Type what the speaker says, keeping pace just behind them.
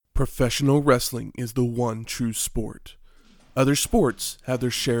Professional wrestling is the one true sport. Other sports have their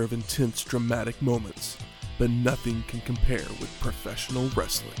share of intense, dramatic moments, but nothing can compare with professional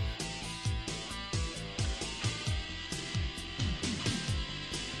wrestling.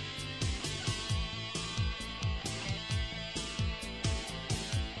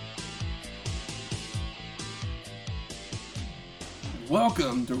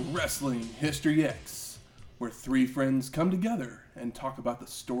 Welcome to Wrestling History X, where three friends come together and talk about the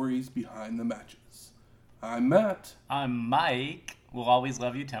stories behind the matches. I'm Matt. I'm Mike. We'll always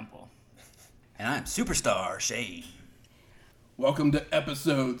love you, Temple. And I'm Superstar Shane. Welcome to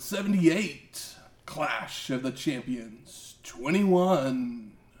episode 78, Clash of the Champions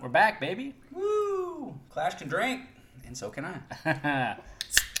 21. We're back, baby. Woo! Clash can drink, and so can I.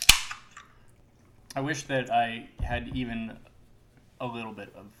 I wish that I had even a little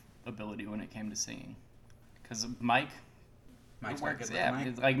bit of ability when it came to singing. Because Mike's not good with yeah, the mic?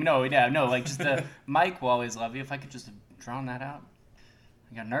 it's like, like just the Mike will always love you. If I could just have drawn that out.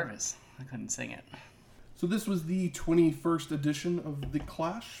 I got nervous. I couldn't sing it. So this was the 21st edition of The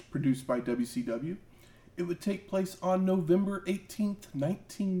Clash, produced by WCW. It would take place on November 18th,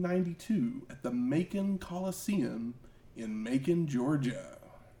 1992, at the Macon Coliseum in Macon, Georgia.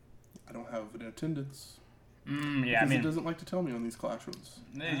 I don't have an attendance. Because it doesn't like to tell me on these Clash ones.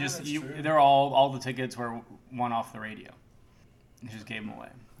 They're all the tickets were one off the radio. You just gave them away.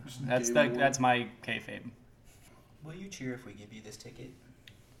 That's my kayfabe. Will you cheer if we give you this ticket?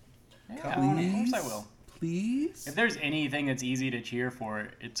 Yeah, Please? of course I will. Please? If there's anything that's easy to cheer for,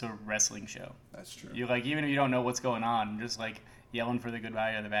 it's a wrestling show. That's true. You even if you don't know what's going on, just yelling for the good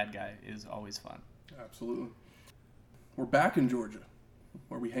guy or the bad guy is always fun. Absolutely. We're back in Georgia,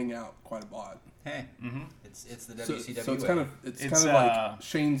 where we hang out quite a lot. Hey, it's the WCW. So it's kind of like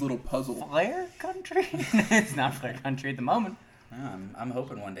Shane's little puzzle. Flair country? It's not Flair country at the moment. Yeah, I'm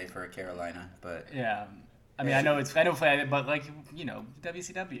hoping one day for a Carolina, but Yeah. I mean, I know Flair, but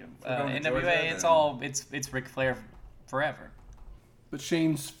WCW, going to NWA, Georgia, it's Ric Flair forever. But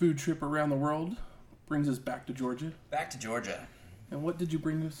Shane's food trip around the world brings us back to Georgia. back to Georgia. And what did you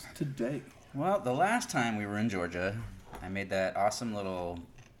bring us today? Well, the last time we were in Georgia, I made that awesome little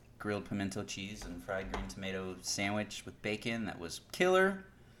grilled pimento cheese and fried green tomato sandwich with bacon that was killer.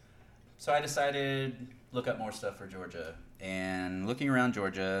 So I decided look up more stuff for Georgia. And looking around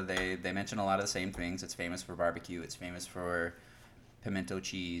Georgia, they mention a lot of the same things. It's famous for barbecue. It's famous for pimento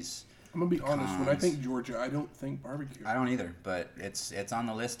cheese. I'm going to be honest, when I think Georgia, I don't think barbecue. I don't either, but it's on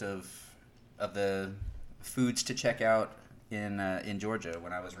the list of the foods to check out in Georgia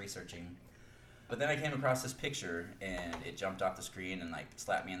when I was researching. But then I came across this picture, and it jumped off the screen and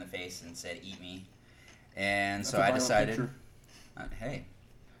slapped me in the face and said, "Eat me." And so I decided, hey,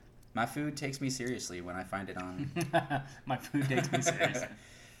 my food takes me seriously when I find it on. My food takes me seriously.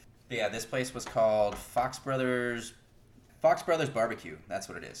 But yeah, this place was called Fox Brothers Barbecue. That's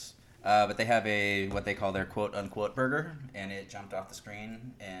what it is. But they have what they call their quote-unquote burger, and it jumped off the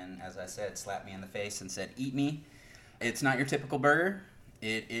screen, and as I said, slapped me in the face and said, "Eat me." It's not your typical burger.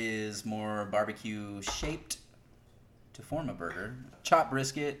 It is more barbecue-shaped to form a burger. Chopped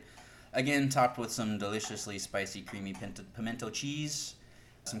brisket, again, topped with some deliciously spicy, creamy pimento cheese,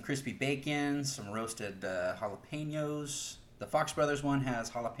 some crispy bacon, some roasted jalapenos. The Fox Brothers one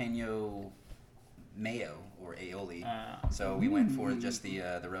has jalapeno mayo or aioli. So we went for just the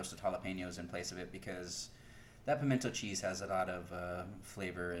roasted jalapenos in place of it because that pimento cheese has a lot of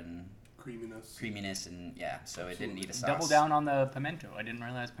flavor and creaminess and so it didn't need a sauce. Double down on the pimento. I didn't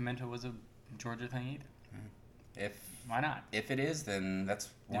realize pimento was a Georgia thing either. Why not? If it is, then that's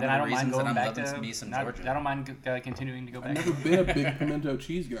one I of the don't mind reasons that going I'm back loving me some Georgia. I don't mind continuing to go back. I've never been a big pimento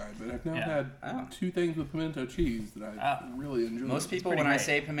cheese guy, but I've now had two things with pimento cheese that I really enjoy. Most people, when I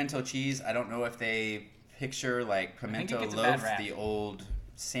say pimento cheese, I don't know if they picture pimento loaf, the old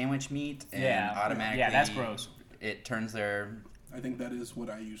sandwich meat, and automatically that's gross. It turns their... I think that is what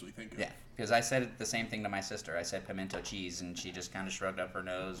I usually think of. Yeah, because I said the same thing to my sister. I said pimento cheese, and she just kind of shrugged up her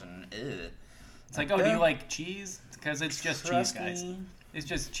nose and ugh. It's do you like cheese? Because it's just cheese, guys. It's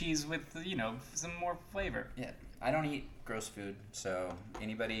just cheese with, some more flavor. Yeah, I don't eat gross food, so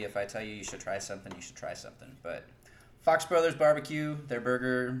anybody, if I tell you should try something, you should try something. But Fox Brothers Barbecue, their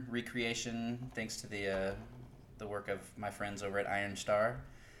burger recreation, thanks to the work of my friends over at Iron Star,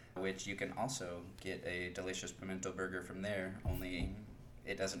 which you can also get a delicious pimento burger from there, only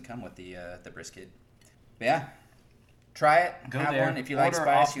it doesn't come with the brisket. But yeah, try it, have one. If you like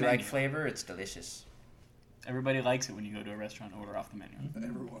spice, you like flavor, it's delicious. Everybody likes it when you go to a restaurant and order off the menu.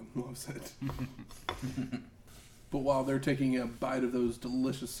 Everyone loves it. But while they're taking a bite of those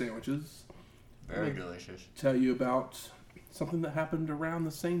delicious sandwiches, Very delicious. Tell you about something that happened around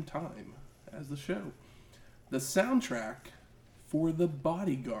the same time as the show. The soundtrack for The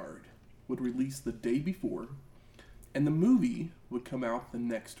Bodyguard would release the day before, and the movie would come out the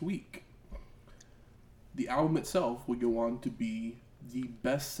next week. The album itself would go on to be the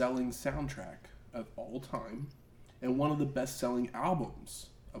best-selling soundtrack of all time, and one of the best-selling albums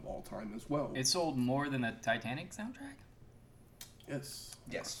of all time as well. It sold more than the Titanic soundtrack? Yes.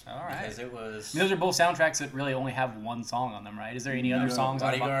 Yes. All right. Because it was... Those are both soundtracks that really only have one song on them, right? Is there any other songs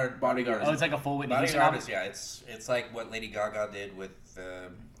on Bodyguard. Oh, it's like a full Whitney Houston Bodyguard album? is, it's like what Lady Gaga did with the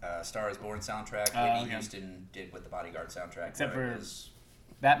Star is Born soundtrack. Whitney Houston did with the Bodyguard soundtrack. Except for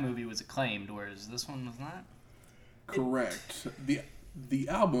that movie was acclaimed, whereas this one was not? Correct. The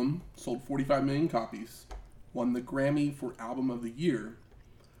album sold 45 million copies, won the Grammy for Album of the Year,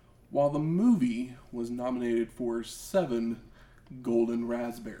 while the movie was nominated for 7 Golden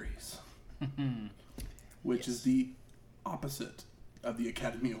Raspberries, which is the opposite of the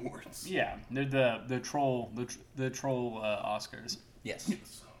Academy Awards. Yeah, they're the troll Oscars. Yes.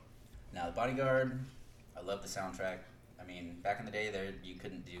 Now, The Bodyguard, I love the soundtrack. I mean, back in the day, you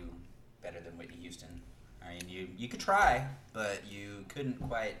couldn't do better than Whitney Houston. I mean, you could try, but you couldn't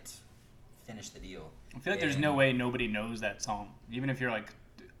quite finish the deal. I feel like there's no way nobody knows that song. Even if you're like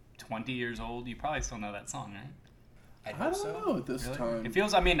 20 years old, you probably still know that song, right? I don't know at this time. It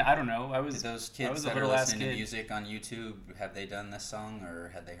feels, I mean, I don't know. Did those kids that are listening to music on YouTube, have they done this song,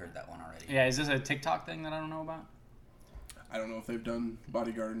 or had they heard that one already? Yeah, is this a TikTok thing that I don't know about? I don't know if they've done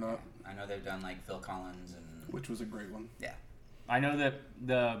Bodyguard or not. I know they've done like Phil Collins which was a great one. Yeah. I know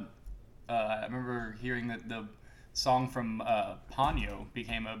that I remember hearing that the song from Ponyo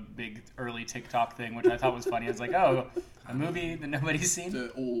became a big early TikTok thing, which I thought was funny. I was like, oh, a movie that nobody's seen?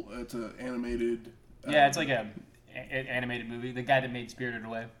 It's an animated... yeah, it's like an animated movie. The guy that made Spirited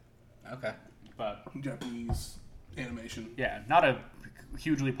Away. Okay. But Japanese animation. Yeah, not a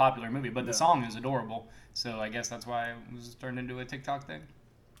hugely popular movie, but the song is adorable. So I guess that's why it was turned into a TikTok thing.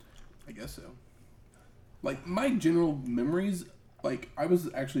 I guess so. Like, my general memories, like, I was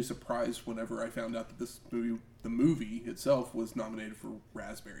actually surprised whenever I found out that this movie, the movie itself, was nominated for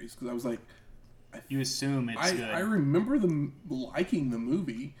Raspberries. Because I was like... You assume it's good. I remember liking the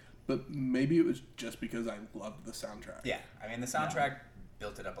movie, but maybe it was just because I loved the soundtrack. Yeah, I mean, the soundtrack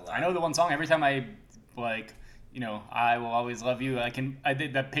built it up a lot. I know the one song. Every time I, like, you know, I Will Always Love You, I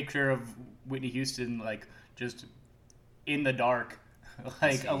did that picture of Whitney Houston, like, just in the dark,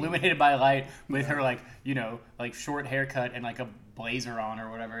 like, illuminated by light with her, like, you know, like, short haircut and, like, a blazer on or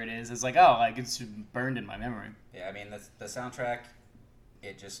whatever it is. It's like, oh, like, it's burned in my memory. Yeah, I mean, the soundtrack,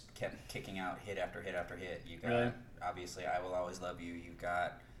 it just kept kicking out hit after hit after hit. You got, obviously, I Will Always Love You. You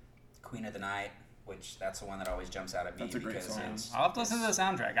got Queen of the Night, which that's the one that always jumps out at me. That's a great song. I'll have to listen to the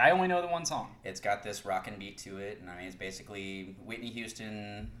soundtrack. I only know the one song. It's got this rockin' beat to it, and I mean, it's basically Whitney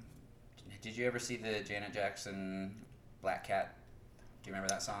Houston. Did you ever see the Janet Jackson Black Cat? Do you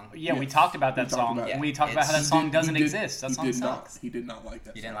remember that song? Yeah, we talked about that song. We talked about how that song doesn't exist. That song sucks. He did not like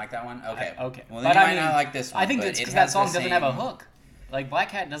that. You didn't like that one? Okay. Okay. Well, then you might not like this one. I think it's because that song doesn't have a hook. Like, Black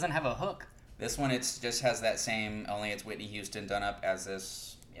Cat doesn't have a hook. This one, it just has that same, only it's Whitney Houston done up as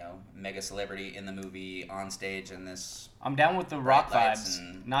this, you know, mega celebrity in the movie, on stage, and this... I'm down with the rock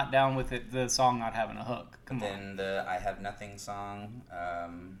vibes, not down with the song not having a hook. Come on. Then the I Have Nothing song.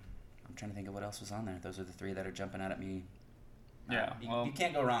 I'm trying to think of what else was on there. Those are the 3 that are jumping out at me. Yeah, well... You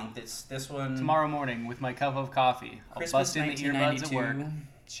can't go wrong. This one... Tomorrow morning, with my cup of coffee, I'll bust in the earbuds at work.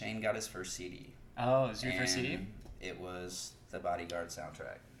 Shane got his first CD. Oh, is your first CD? It was the Bodyguard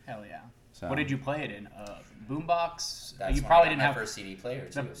soundtrack. Hell yeah. So, what did you play it in? Boombox? That's you probably didn't my have first CD player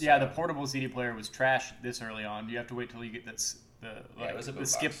too. Yeah, the portable CD player was trash this early on. You have to wait till you get the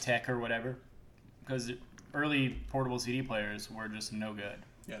skip tech or whatever, because early portable CD players were just no good.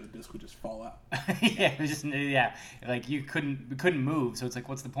 Yeah, the disc would just fall out. Yeah, it was just like you couldn't move. So it's like,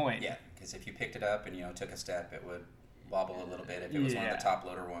 what's the point? Yeah, because if you picked it up and took a step, it would wobble a little bit if it was one of the top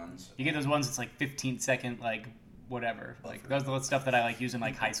loader ones. You get those ones that's like 15-second like whatever. Like that's the stuff that I like using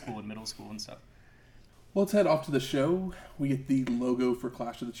like high school and middle school and stuff. Well, let's head off to the show. We get the logo for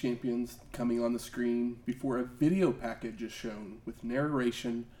Clash of the Champions coming on the screen before a video package is shown with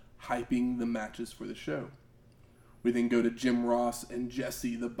narration hyping the matches for the show. We then go to Jim Ross and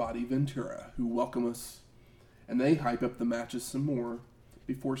Jesse the Body Ventura, who welcome us, and they hype up the matches some more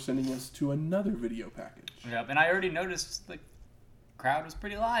before sending us to another video package. Yep, and I already noticed the crowd was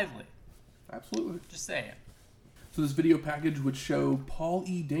pretty lively. Absolutely. Just saying. So this video package would show Paul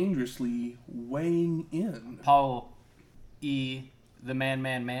E. Dangerously weighing in. Paul E. the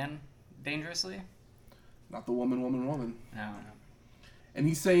man dangerously? Not the woman. No. And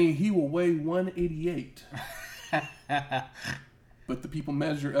he's saying he will weigh 188. But the people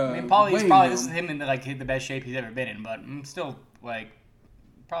measure. I mean, Paulie's weighing probably him- this is him in the best shape he's ever been in, but still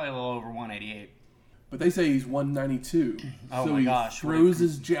probably a little over 188. But they say he's 192. Oh so my he gosh, what a throws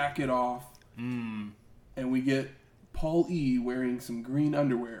his jacket off, Mm. and we get Paul E. wearing some green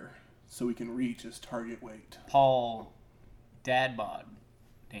underwear so he can reach his target weight. Paul dad bod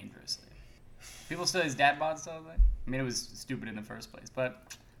dangerously. People still his dad bod still. I mean, it was stupid in the first place,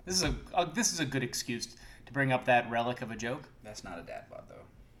 but this is a good excuse to bring up that relic of a joke. That's not a dad bod though.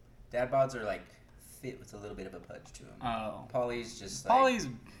 Dad bods are like fit with a little bit of a pudge to them. Oh, Paulie's just like Paulie's.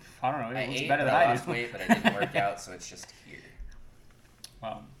 I don't know. I He looks ate, better but than I I lost do. weight, but I didn't work out, so it's just here.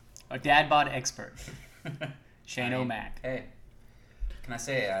 Well, a dad bod expert, Shane I mean, O'Mac. Hey, can I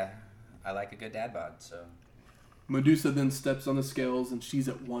say I like a good dad bod? So Medusa then steps on the scales, and she's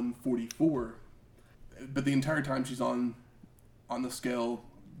at 144. But the entire time she's on the scale,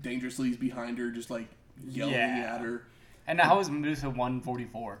 Dangerously's behind her, just like yelling Yeah. at her. And now how is Medusa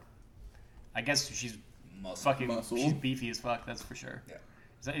 144? I guess she's muscle. fucking. Muscle. She's beefy as fuck. That's for sure. Yeah,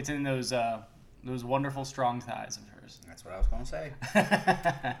 It's in those wonderful strong thighs of hers. that's what I was gonna say.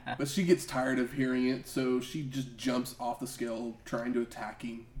 But she gets tired of hearing it, so she just jumps off the scale, trying to attack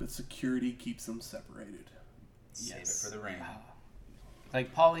him. But security keeps them separated. Save Yes. it for the ring.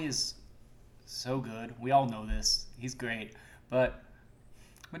 Like Paulie is so good. We all know this. He's great, but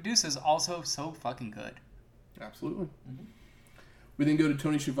Medusa's also so fucking good. Absolutely. We then go to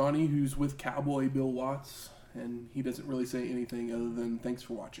Tony Schiavone, who's with Cowboy Bill Watts, and he doesn't really say anything other than thanks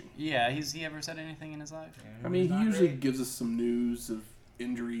for watching. Yeah, has he ever said anything in his life? I mean, he Not usually great. gives us some news of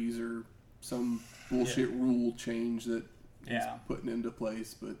injuries or some bullshit rule change that he's Yeah. putting into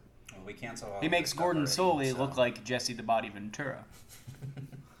place, but Well, we cancel all He of makes this stuff Gordon already, Soley so- look like Jesse the Body Ventura.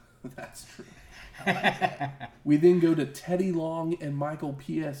 that's true. We then go to Teddy Long and Michael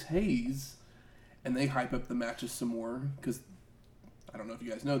P.S. Hayes, and they hype up the matches some more because I don't know if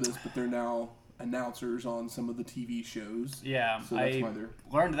you guys know this, but they're now announcers on some of the TV shows. Yeah, So that's I why they're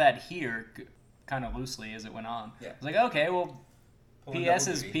learned that here kind of loosely as it went on. Yeah. I was like, okay, well, Pulling PS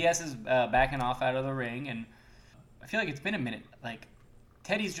double is duty. backing off out of the ring, and I feel like it's been a minute. Like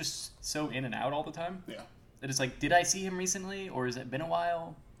Teddy's just so in and out all the time yeah. that it's like, did I see him recently, or has it been a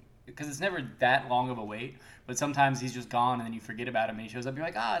while? Because it's never that long of a wait, but sometimes he's just gone, and then you forget about him, and he shows up. You're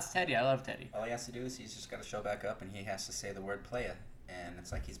like, it's Teddy. I love Teddy. All he has to do is he's just got to show back up, and he has to say the word "playa," and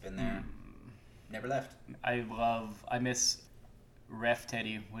it's like he's been there, never left. I miss Ref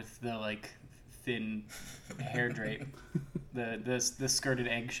Teddy with the like thin hair drape, the skirted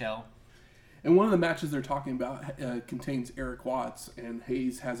eggshell. And one of the matches they're talking about contains Eric Watts, and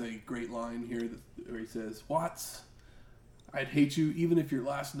Hayes has a great line here where he says, "Watts, I'd hate you even if your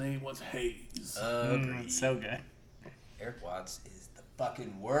last name was Hayes." Agreed. It's so good. Eric Watts is the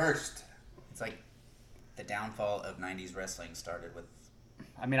fucking worst. It's like the downfall of '90s wrestling started with.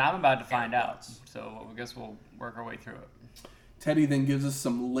 I mean, I'm about to find Eric out, Watts. so I guess we'll work our way through it. Teddy then gives us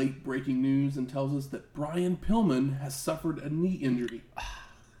some late breaking news and tells us that Brian Pillman has suffered a knee injury,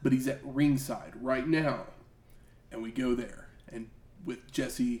 but he's at ringside right now. And we go there, and with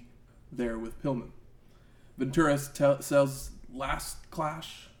Jesse there with Pillman. Ventura says last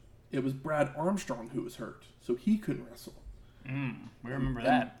clash, it was Brad Armstrong who was hurt, so he couldn't wrestle. We remember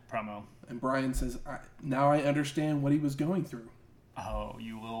that promo. And Brian says, now I understand what he was going through. Oh,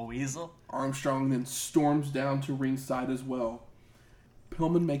 you little weasel. Armstrong then storms down to ringside as well.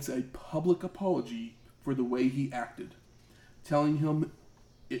 Pillman makes a public apology for the way he acted, telling him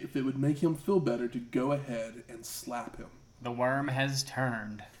if it would make him feel better to go ahead and slap him. The worm has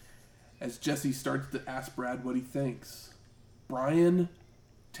turned. As Jesse starts to ask Brad what he thinks, Brian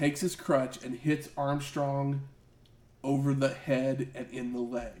takes his crutch and hits Armstrong over the head and in the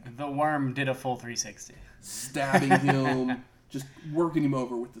leg, The worm did a full 360. stabbing him, just working him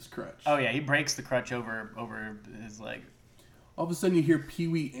over with his crutch. Oh yeah, he breaks the crutch over his leg. All of a sudden you hear Pee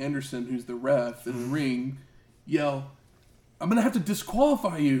Wee Anderson, who's the ref in the ring, yell, "I'm going to have to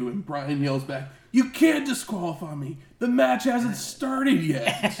disqualify you." And Brian yells back, "You can't disqualify me. The match hasn't started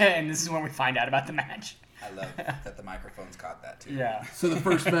yet." And this is when we find out about the match. I love that the microphones caught that too. Yeah. So the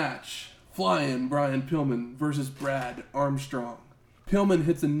first match, Flying Brian Pillman versus Brad Armstrong. Pillman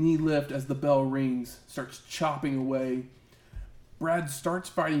hits a knee lift as the bell rings, starts chopping away. Brad starts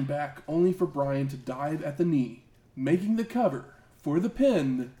fighting back, only for Brian to dive at the knee, making the cover for the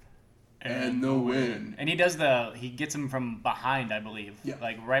pin and the win. And he gets him from behind, I believe. Yeah.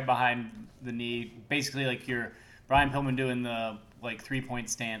 Like right behind the knee. Basically like your Brian Pillman doing the like 3-point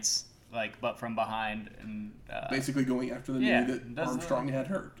stance, like but from behind, and Basically going after the yeah, knee that does Armstrong had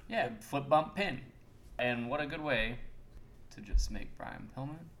hurt. flip bump pin. And what a good way to just make Brian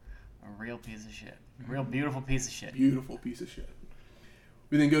Pillman A real piece of shit. A real beautiful piece of shit. Beautiful piece of shit.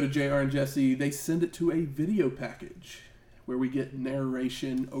 We then go to JR and Jesse. They send it to a video package where we get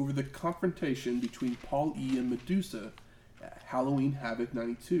narration over the confrontation between Paul E. and Medusa at Halloween Havoc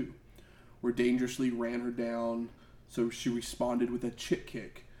 92, where Dangerously ran her down, so she responded with a chick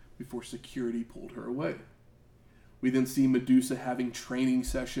kick before security pulled her away. We then see Medusa having training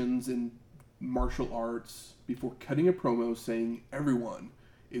sessions in martial arts before cutting a promo saying everyone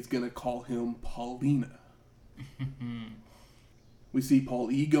is going to call him Paulina. We see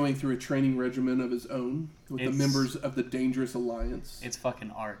Paul E. going through a training regimen of his own with the members of the Dangerous Alliance. It's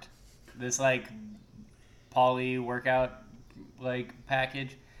fucking art. This, like, Paul E. workout, like,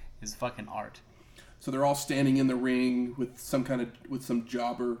 package is fucking art. So they're all standing in the ring with some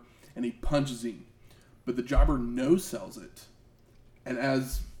jobber, and he punches him. But the jobber no-sells it.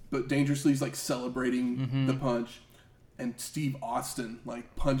 But Dangerously's, like, celebrating the punch, and Steve Austin,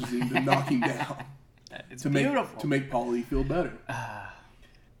 like, punches him to knock him down. It's beautiful. To make Paulie feel better.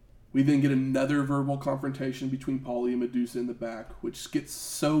 We then get another verbal confrontation between Paulie and Medusa in the back, which gets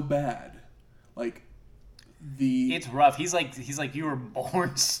so bad. Like, it's rough. He's like you were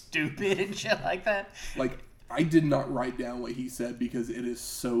born stupid and shit like that. Like, I did not write down what he said because it is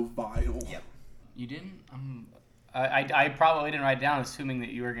so vile. Yep. You didn't? I probably didn't write it down assuming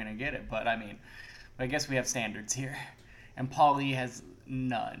that you were going to get it, but I mean, I guess we have standards here. And Paulie has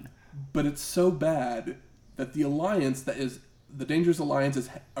none. But it's so bad that the Dangerous Alliance is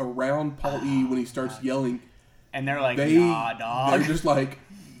around Paul E. when he starts yelling. And they're like, nah, dog. They're just like,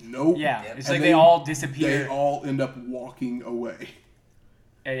 nope. Yeah, it's like they all disappear. They all end up walking away.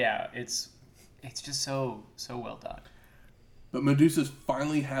 Yeah, it's just so well done. But Medusa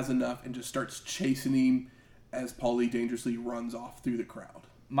finally has enough and just starts chasing him as Paul E. dangerously runs off through the crowd.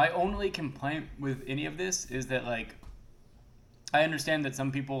 My only complaint with any of this is that, like, I understand that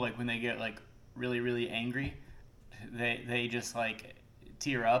some people, like, when they get, like, really, really angry, they just, like,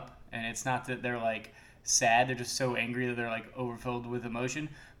 tear up. And it's not that they're, like, sad. They're just so angry that they're, like, overfilled with emotion.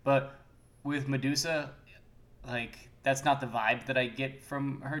 But with Medusa, like, that's not the vibe that I get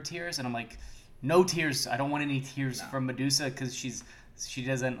from her tears. And I'm like, no tears. I don't want any tears from Medusa because she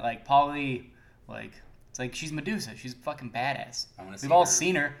doesn't, like, Paulie, like, it's like she's Medusa. She's fucking badass. We've all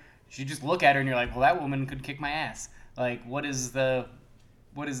seen her. You just look at her and you're like, well, that woman could kick my ass. Like, what is the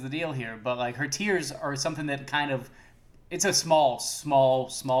deal here? But, like, her tears are something that kind of, it's a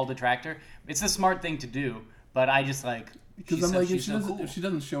small detractor. It's a smart thing to do, but I just, like, because I'm like, if she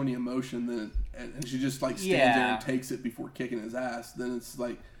doesn't show any emotion, then and she just, like, stands there and takes it before kicking his ass, then it's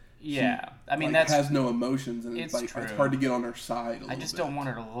like, I mean, like, has no emotions, and it's like true. It's hard to get on her side. I just don't want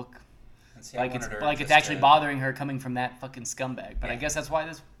her to look See, like it's actually bothering her coming from that fucking scumbag. But I guess that's why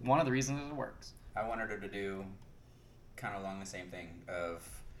one of the reasons it works. I wanted her to do kind of along the same thing of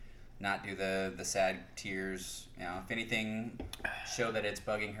not do the sad tears. You know, if anything, show that it's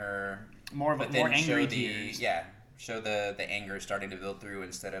bugging her. More angry tears. Show the anger starting to build through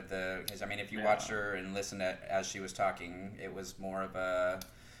instead of because I mean, if you watched her and listened as she was talking, it was more of a.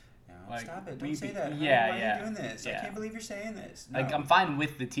 Like, stop it! Don't say that. Why are you doing this? I can't believe you're saying this. No. Like, I'm fine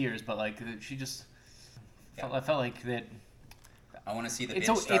with the tears, but, like, she just I felt like that. I want to see the bitch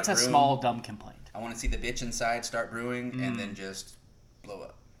start brewing. It's a small dumb complaint. I want to see the bitch inside start brewing and then just blow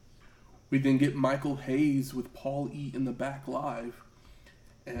up. We then get Michael Hayes with Paul E. in the back live,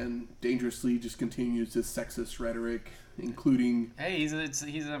 and dangerously just continues his sexist rhetoric, including, "Hey, he's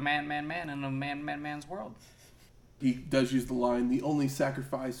a man in a man's world." He does use the line, "The only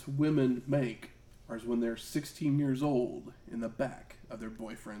sacrifice women make is when they're 16 years old in the back of their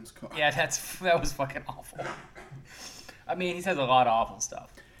boyfriend's car." Yeah, that was fucking awful. I mean, he says a lot of awful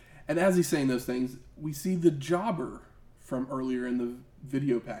stuff. And as he's saying those things, we see the jobber from earlier in the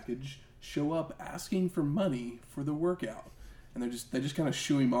video package show up asking for money for the workout, and they just kind of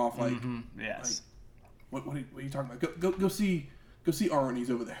shoo him off like, yes, like, what are you talking about? Go see Arn. He's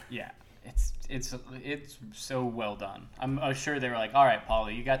over there. Yeah. It's so well done. I'm sure they were like, all right,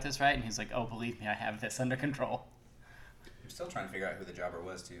 Paulie, you got this right? And he's like, oh, believe me, I have this under control. I'm still trying to figure out who the jobber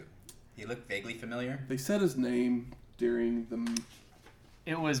was, too. He looked vaguely familiar. They said his name during the...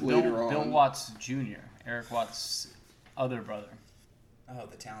 It was Bill Watts Jr., Eric Watts' other brother. Oh,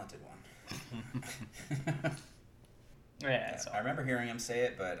 the talented one. Yeah. I remember hearing him say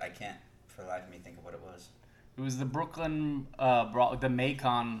it, but I can't for the life of me think of what it was. It was the Brooklyn,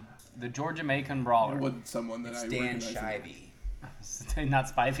 the Georgia Macon Brawler. It wasn't someone that I recognized. Dan Shivey.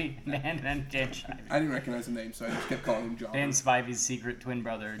 Not Spivey. Dan Shivey. I didn't recognize the name, so I just kept calling him John. Dan Spivey's secret twin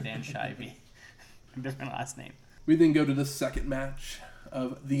brother, Dan Shivey. Different last name. We then go to the second match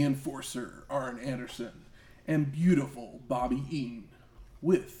of the Enforcer, Arn Anderson, and beautiful Bobby Eaton.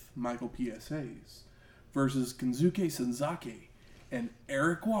 with Michael P.S. Hayes versus Kensuke Senzaki and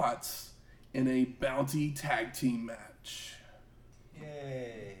Eric Watts in a Bounty Tag Team match.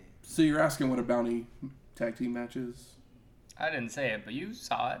 Yay. So you're asking what a Bounty Tag Team match is? I didn't say it, but you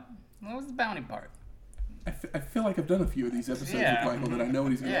saw it. What was the bounty part? I feel like I've done a few of these episodes Yeah. with Michael that I know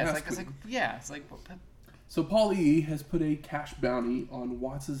what he's going to ask me. It's like. So Paul E. has put a cash bounty on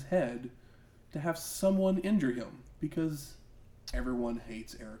Watts' head to have someone injure him because everyone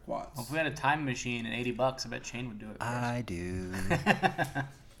hates Eric Watts. Well, if we had a time machine and $80, I bet Shane would do it. I do.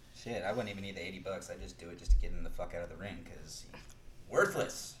 Shit, I wouldn't even need the $80. I'd just do it just to get him the fuck out of the ring because he's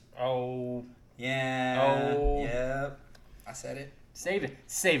worthless. Oh. Yeah. Oh. Yep. I said it.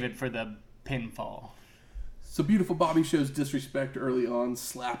 Save it for the pinfall. So Beautiful Bobby shows disrespect early on,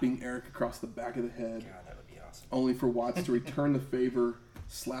 slapping Eric across the back of the head, God, that would be awesome. only for Watts to return the favor,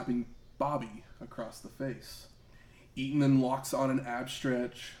 slapping Bobby across the face. Eaton then locks on an ab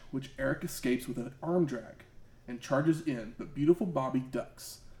stretch, which Eric escapes with an arm drag and charges in, but Beautiful Bobby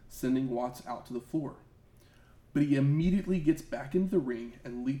ducks, sending Watts out to the floor. But he immediately gets back into the ring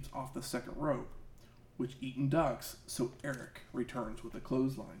and leaps off the second rope, which Eaton ducks, so Eric returns with a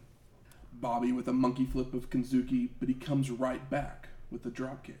clothesline. Bobby with a monkey flip of Kensuke, but he comes right back with a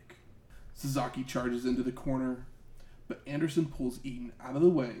dropkick. Sasaki charges into the corner, but Anderson pulls Eaton out of the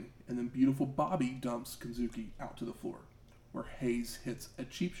way, and then Beautiful Bobby dumps Kensuke out to the floor, where Hayes hits a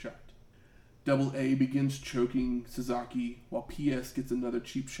cheap shot. Double A begins choking Sasaki, while PS gets another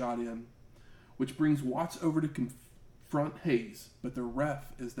cheap shot in, which brings Watts over to confront Hayes, but the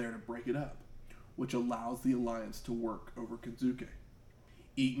ref is there to break it up, which allows the Alliance to work over Kensuke.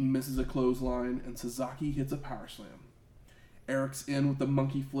 Eaton misses a clothesline, and Sasaki hits a power slam. Eric's in with a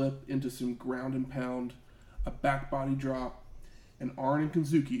monkey flip into some ground and pound, a back body drop, and Arn and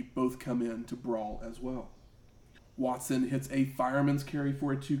Kensuke both come in to brawl as well. Watson hits a fireman's carry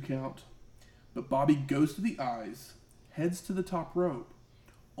for a 2 count, but Bobby goes to the eyes, heads to the top rope,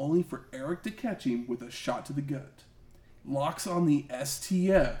 only for Eric to catch him with a shot to the gut. Locks on the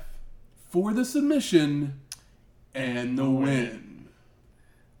STF for the submission and the win.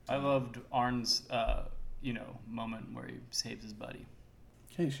 I loved Arn's, moment where he saves his buddy.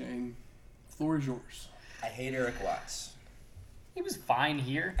 Okay, Shane, floor is yours. I hate Eric Watts. He was fine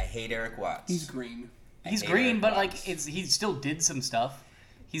here. I hate Eric Watts. He's green. He's hate green, Eric but Watts. he still did some stuff.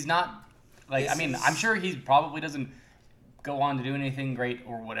 He's not This is- I'm sure he probably doesn't go on to do anything great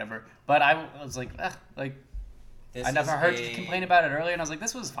or whatever. But I was like, This I never is heard you complain about it earlier, and I was like,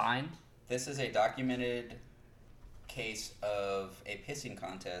 this was fine. This is a documented case of a pissing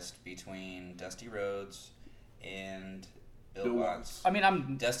contest between Dusty Rhodes and Bill Watts. I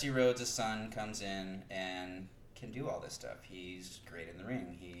mean, Dusty Rhodes' son comes in and can do all this stuff. He's great in the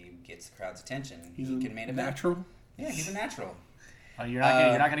ring. He gets the crowd's attention. He's he a can main event. natural. Yeah, he's a natural. you're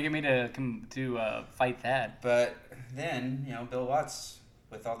not gonna get me to fight that. But then, Bill Watts,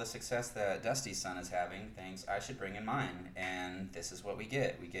 with all the success that Dusty's son is having, thinks I should bring in mine. And this is what we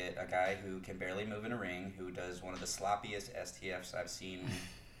get. We get a guy who can barely move in a ring, who does one of the sloppiest STFs I've seen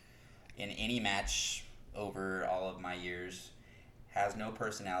in any match over all of my years. Has no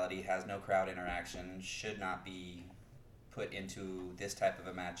personality, has no crowd interaction, should not be put into this type of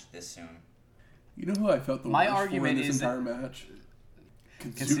a match this soon. You know who I felt the My worst for argument in this is entire match?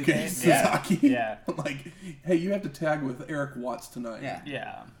 Kensuke? Kensuke Sasaki. Yeah. Like, hey, you have to tag with Eric Watts tonight. Yeah.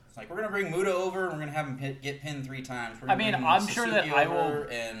 Yeah. It's like, we're going to bring Muta over, and we're going to have him get pinned 3 times. We're I gonna mean, bring I'm sure that Suzuki I over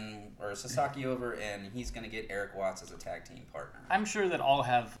will- or Sasaki over, and he's going to get Eric Watts as a tag team partner. I'm sure that all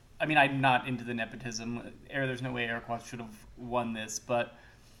have. I mean, I'm not into the nepotism. There's no way Eric Watts should have won this, but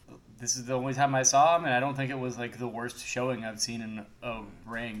this is the only time I saw him, and I don't think it was like the worst showing I've seen in a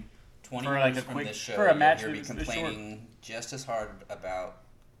ring. 20 for, years like, a from quick- this show, for a match you'll hear me that was this short. complaining just as hard about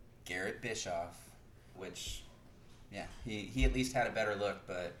Garrett Bischoff, which, yeah, he at least had a better look,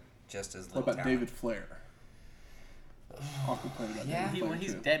 but just as little What about talent. David Flair? I'll complain about Yeah. David Flair,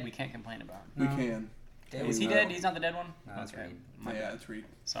 He's too. dead. We can't complain about him. We No. can. David- Is he No. dead? He's not the dead one? No, that's Reed. My Yeah, bad. that's Reed.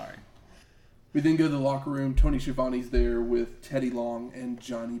 Sorry. We then go to the locker room. Tony Schiavone's there with Teddy Long and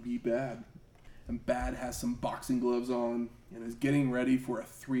Johnny B. Bad. And Bad has some boxing gloves on and is getting ready for a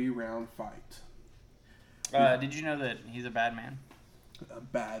 3-round fight. Did you know that he's a bad man? A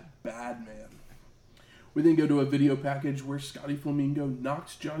bad man. We then go to a video package where Scotty Flamingo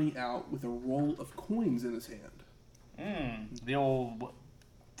knocks Johnny out with a roll of coins in his hand. The old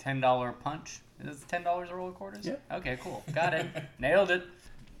 $10 punch. Is it $10 a roll of quarters? Yeah. Okay, cool. Got it. Nailed it.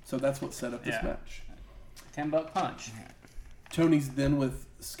 So that's what set up this Yeah. match. $10 punch. Tony's then with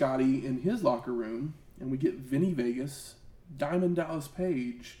Scotty in his locker room, and we get Vinny Vegas, Diamond Dallas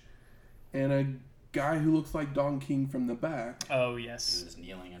Page, and a guy who looks like Don King from the back. Oh, He yes. was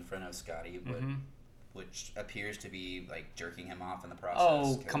kneeling in front of Scotty, but which appears to be like jerking him off in the process.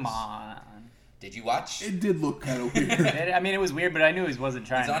 Oh, 'cause- come on. Did you watch? It did look kind of weird. I mean, it was weird, but I knew he wasn't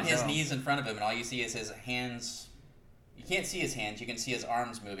trying He's to on his show. knees in front of him, and all you see is his hands. You can't see his hands. You can see his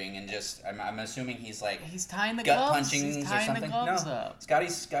arms moving, and just I'm assuming he's like He's tying the gut gloves. punching He's or tying something. the gloves No, up.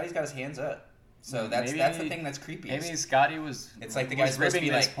 Scotty's got his hands up. So that's the thing that's creepy. Maybe Scotty was. It's like the was guy's supposed to ribbing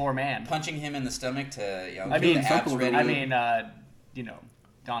be this like poor man. punching him in the stomach to I mean, get the abs ready. I mean, you know,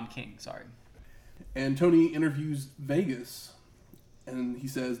 Don King. Sorry. And Tony interviews Vegas, and he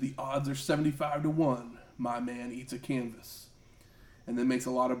says the odds are 75-1. My man eats a canvas, and then makes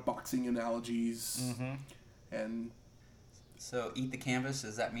a lot of boxing analogies. And So eat the canvas.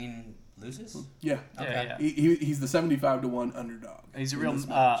 Does that mean loses? yeah, Yeah. he's the 75-1 underdog. He's a in real. this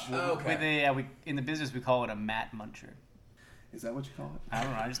match. Okay. We in the business we call it a mat muncher. Is that what you call it? I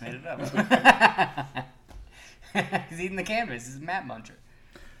don't know. I just made it up. He's eating the canvas. He's a mat muncher.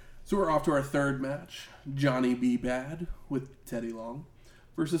 So we're off to our third match. Johnny B. Bad with Teddy Long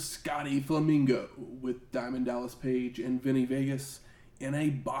versus Scotty Flamingo with Diamond Dallas Page and Vinny Vegas in a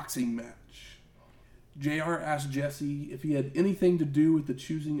boxing match. JR asked Jesse if he had anything to do with the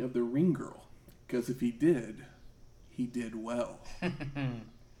choosing of the ring girl, because if he did well.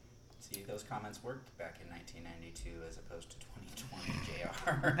 See, those comments worked back in 1992 as opposed to 2020,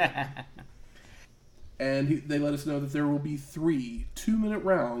 JR. And they let us know that there will be 3 2-minute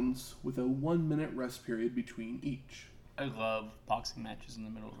rounds with a 1-minute rest period between each. I love boxing matches in the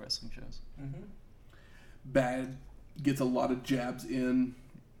middle of wrestling shows. Bad gets a lot of jabs in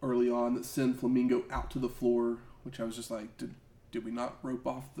early on that send Flamingo out to the floor, which I was just like, did we not rope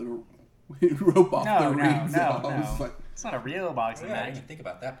off the rings off? I was like, It's not a real boxing Yeah, I match. didn't think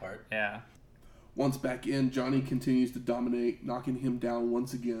about that part. Yeah. once back in, Johnny continues to dominate, knocking him down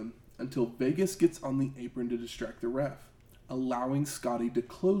once again until Vegas gets on the apron to distract the ref, allowing Scotty to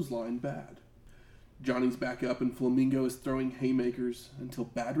clothesline Bad. Johnny's back up and Flamingo is throwing haymakers until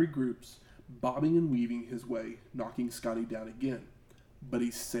Bad regroups, bobbing and weaving his way, knocking Scotty down again. But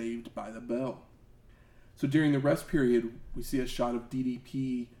he's saved by the bell. So during the rest period, we see a shot of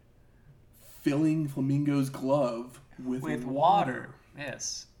DDP filling Flamingo's glove with water.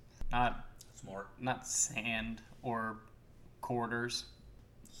 Yes. Smart. Not sand or quarters.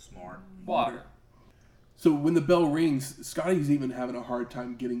 Smart. Water. So when the bell rings, Scotty's even having a hard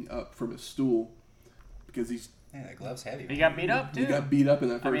time getting up from his stool because Yeah, that glove's heavy. He got beat up too. he got beat up in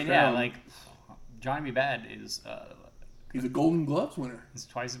that first I mean, yeah, round. like Johnny B. Bad is He's a Golden Gloves winner. he's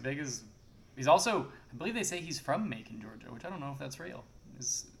twice as big as. He's also, I believe they say he's from Macon, Georgia, which I don't know if that's real.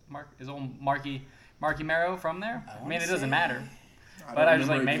 Is old Marky Marrow from there? I mean, it doesn't matter. But I was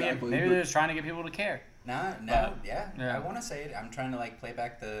like, maybe they're just trying to get people to care. No, But, yeah. yeah. I want to say it. I'm trying to like play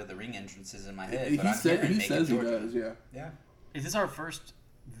back the ring entrances in my head. He but I'm said hearing he Macon, says he Georgia. does, yeah. Yeah. Is this our first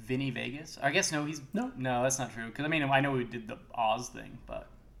Vinny Vegas? I guess no. No. No, that's not true. Because I mean, I know we did the Oz thing, but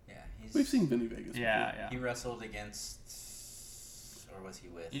Yeah. We've seen Vinny Vegas. yeah. He wrestled against, or was he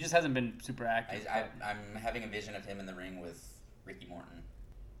with? He just hasn't been super active. I'm having a vision of him in the ring with Ricky Morton.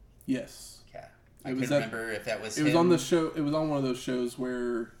 Yes. Yeah. It I was couldn't that- remember if that was It was him. on the show. It was on one of those shows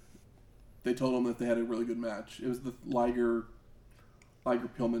where they told him that they had a really good match. It was the Liger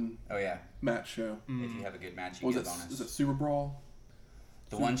Pillman Oh yeah. match show. If you have a good match, you What get was a it? bonus. Is it Super Brawl?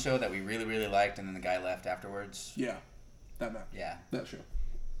 The one show that we really, really liked, and then the guy left afterwards. Yeah, that match. Yeah. That show.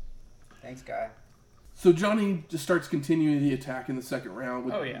 Thanks, guy. So Johnny just starts continuing the attack in the second round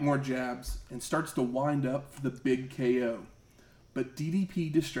with Oh, yeah. more jabs and starts to wind up for the big KO. But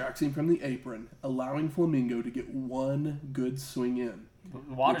DDP distracts him from the apron, allowing Flamingo to get one good swing in.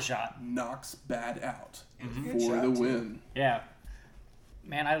 Water which shot. knocks Bad out Good for shot, the too. win. Yeah.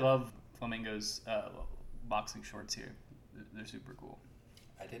 Man, I love Flamingo's boxing shorts here. They're super cool.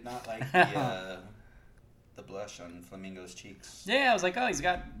 I did not like the blush on Flamingo's cheeks. Yeah, I was like, oh, he's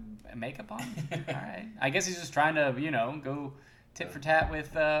got makeup on? All right. I guess he's just trying to, go tit for tat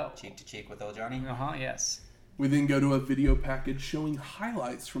with... Cheek to cheek with old Johnny. Uh-huh, yes. We then go to a video package showing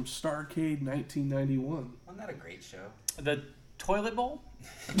highlights from Starrcade 1991. Wasn't that a great show? The toilet bowl?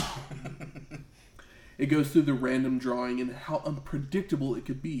 It goes through the random drawing and how unpredictable it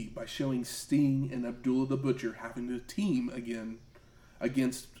could be by showing Sting and Abdullah the Butcher having to team again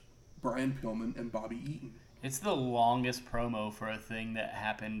against Brian Pillman and Bobby Eaton. It's the longest promo for a thing that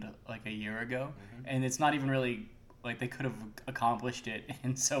happened like a year ago. And it's not even really... Like, they could have accomplished it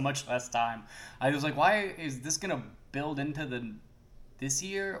in so much less time. I was like, why is this going to build into this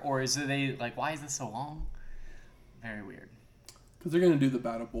year? Or is it why is this so long? Very weird. Because they're going to do the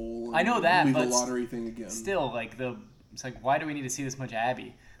Battle Bowl and I know that, leave but the lottery thing again. Still, it's like, why do we need to see this much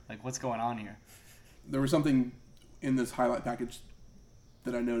Abby? Like, what's going on here? there was something in this highlight package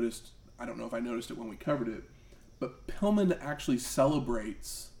that I noticed. I don't know if I noticed it when we covered it, but Pillman actually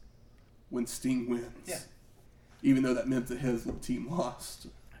celebrates when Sting wins. Yeah. Even though that meant that his team lost.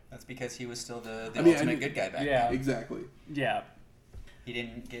 That's because he was still the I mean, ultimate good guy back Yeah. then. Exactly. Yeah. He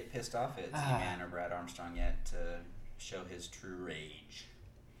didn't get pissed off at Z-Man or Brad Armstrong yet to show his true rage.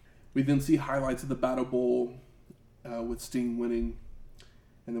 We then see highlights of the Battle Bowl with Sting winning.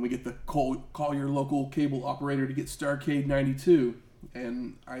 And then we get the call your local cable operator to get Starcade 92.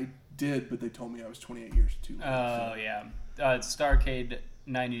 And I did, but they told me I was 28 years too late. Oh, yeah. Starcade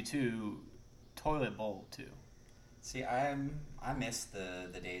 92 Toilet Bowl, too. See, I miss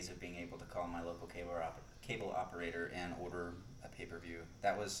the days of being able to call my local cable operator and order a pay-per-view.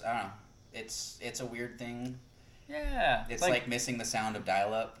 That was, I don't know, it's a weird thing. Yeah. It's like missing the sound of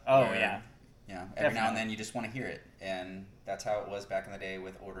dial-up. Oh, where, yeah. You know, every Definitely. now and then you just want to hear it. And that's how it was back in the day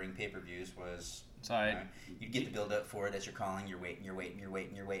with ordering pay-per-views was... Sorry. You know, you'd get the build-up for it as you're calling, you're waiting,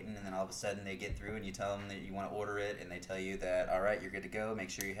 and then all of a sudden they get through and you tell them that you want to order it, and they tell you that, all right, you're good to go. Make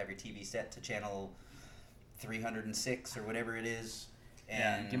sure you have your TV set to channel 306 or whatever it is.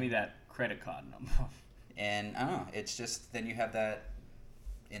 And, Yeah, give me that credit card number. And, I don't know, it's just, then you have that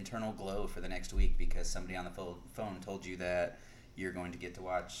internal glow for the next week because somebody on the phone told you that you're going to get to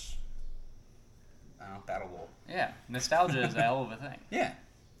watch, I don't know, Battle Bowl. Yeah, nostalgia is a hell of a thing. Yeah.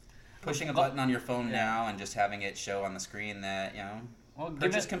 Pushing a button on your phone now and just having it show on the screen that, you know, Well,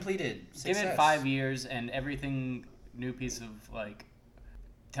 purchase completed. Give Success. it 5 years, and everything new piece of like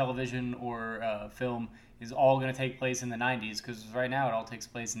television or film is all going to take place in the 90s. Because right now it all takes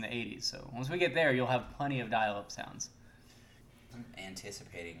place in the 80s. So once we get there, you'll have plenty of dial-up sounds. I'm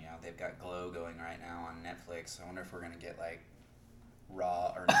anticipating, you know, they've got Glow going right now on Netflix. I wonder if we're going to get, like,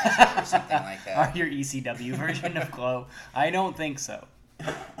 Raw or Nitro or something like that. Or your ECW version of Glow? I don't think so.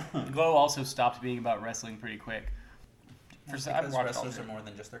 Glow also stopped being about wrestling pretty quick. Because I've watched wrestlers all are more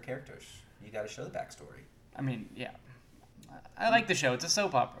than just their characters. You got to show the backstory. I mean, yeah. I like the show. It's a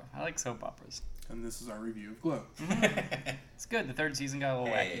soap opera. I like soap operas. And this is our review of Glow. It's good. The third season got a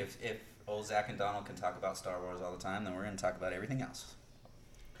little Hey, wacky. if old Zach and Donald can talk about Star Wars all the time, then we're going to talk about everything else.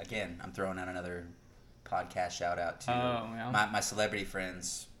 Again, I'm throwing out another podcast shout out to my celebrity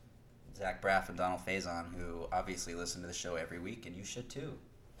friends, Zach Braff and Donald Faison, who obviously listen to the show every week, and you should too.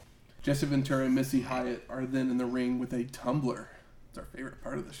 Jesse Ventura and Missy Hyatt are then in the ring with a tumbler. It's our favorite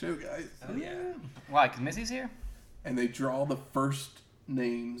part of the show, guys. Oh, yeah. Why? Because Missy's here? And they draw the first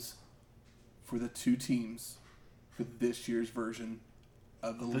names for the two teams for this year's version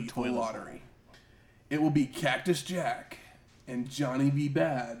of the Lethal Toilet Lottery. It will be Cactus Jack and Johnny B.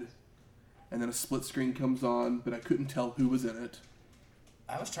 Bad. And then a split screen comes on, but I couldn't tell who was in it.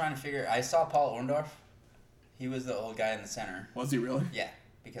 I was trying to figure... I saw Paul Orndorff. He was the old guy in the center. Was he really? Yeah,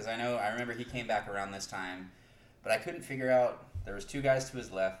 because I remember he came back around this time, but I couldn't figure out... There was two guys to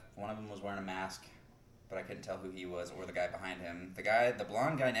his left. One of them was wearing a mask, but I couldn't tell who he was or the guy behind him. The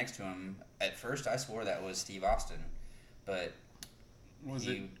blonde guy next to him, at first I swore that was Steve Austin, but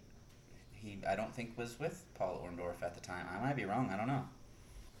he I don't think was with Paul Orndorff at the time. I might be wrong. I don't know.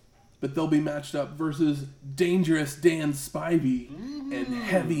 But they'll be matched up versus Dangerous Dan Spivey and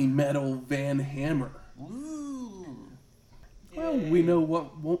Heavy Metal Van Hammer. Well, we know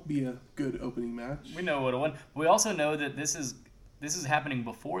what won't be a good opening match. We know what it won. We also know that this is happening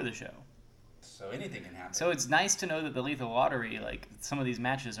before the show. So anything can happen. So it's nice to know that the Lethal Lottery, like some of these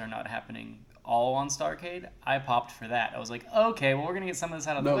matches are not happening all on Starcade. I popped for that. I was like, okay, well we're gonna get some of this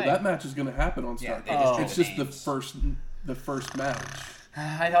out of the way. No, that match is going to happen on Yeah, Starcade. they just It's drew just names. the first match.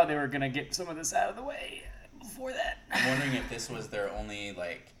 I thought they were gonna get some of this out of the way before that. I'm wondering if this was their only,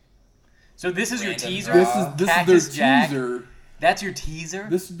 like... So this is your Random teaser. draw. This is Cactus their Jack. teaser. That's your teaser.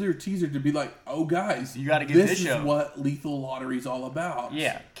 This is their teaser to be like, oh guys, You gotta get this this is show. what Lethal Lottery's all about.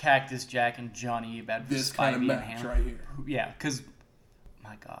 Yeah, Cactus Jack and Johnny Bad for This kind of Spivey match and Hammer. right here. Yeah, because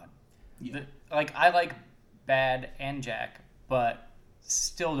my God, Yeah. I like Bad and Jack, but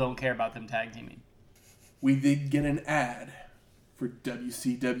still don't care about them tag teaming. We did get an ad for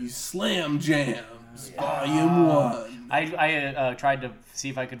WCW Slam Jams Volume 1. I tried to see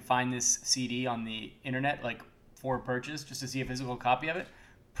if I could find this CD on the internet, like for purchase, just to see a physical copy of it.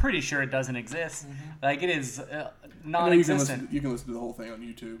 Pretty sure it doesn't exist. Like it is I know non-existent. you can listen to the whole thing on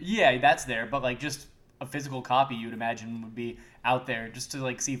YouTube. Yeah, that's there, but like just a physical copy, you'd imagine would be out there just to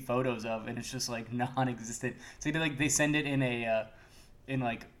like see photos of, and it's just like non-existent. So they send it in in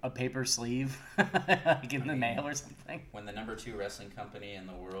like a paper sleeve, like in the mail or something. When the number 2 wrestling company in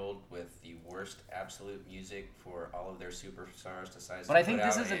the world with the worst absolute music for all of their superstars decides But to I think put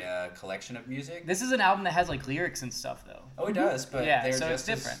this out is a collection of music. This is an album that has like lyrics and stuff though. Oh, it does, but Yeah, they're so it's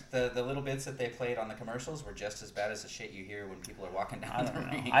just different. the little bits that they played on the commercials were just as bad as the shit you hear when people are walking down I the don't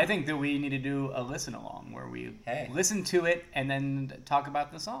know. ring. I think that we need to do a listen along where we listen to it and then talk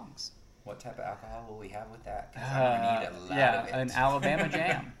about the songs. What type of alcohol will we have with that? 'Cause I'm gonna need a lot of it. An Alabama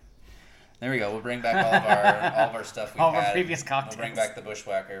Jam. There we go. We'll bring back all of our stuff we've All of our had. previous cocktails. We'll bring back the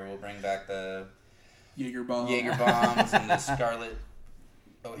Bushwhacker. We'll bring back the Jaeger bomb. Jaeger bombs and the Scarlet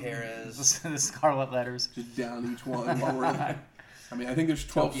O'Hara's. The Scarlet Letters. Just down each one while we're. I mean, I think there's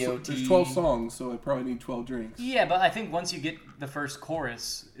 12. Tokyo There's tea. 12 songs, so I probably need 12 drinks. Yeah, but I think once you get the first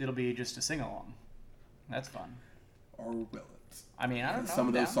chorus, it'll be just a sing along. That's fun. Or will it? I mean, I don't know. Some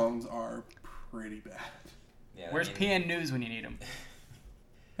of those down. songs are pretty bad. Yeah, Where's PN News when you need them?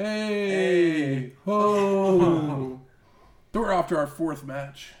 Hey! Ho! So we're off to our 4th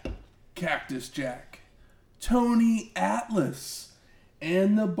match. Cactus Jack, Tony Atlas,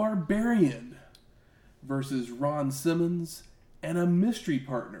 and the Barbarian versus Ron Simmons and a mystery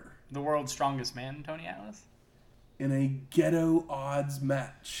partner The world's strongest man, Tony Atlas? in a ghetto odds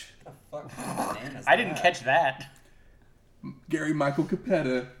match. What the fuck kind of name is I didn't that? catch that. Gary Michael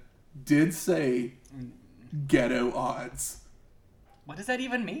Capetta did say ghetto odds. What does that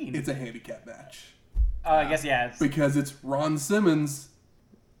even mean? It's a handicap match. I guess, yeah. It's, Because it's Ron Simmons,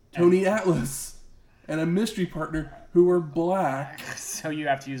 Tony Atlas, and a mystery partner who are black. so you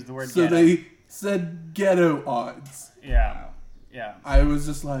have to use the word So ghetto. they said ghetto odds. Yeah. Yeah. I was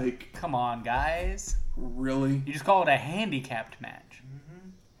just like, Come on, guys. really? You just call it a handicapped match.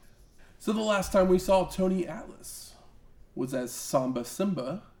 So the last time we saw Tony Atlas was as Samba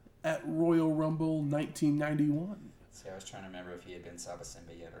Simba at Royal Rumble 1991. See, I was trying to remember if he had been Saba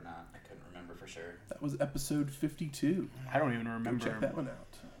Simba yet or not. I couldn't remember for sure. That was episode 52. I don't even Go remember. check that one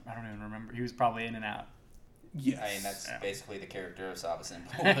out. I don't even remember. He was probably in and out. Yes. I mean, that's basically the character of Saba Simba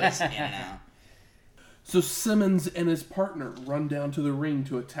was in and out. So Simmons and his partner run down to the ring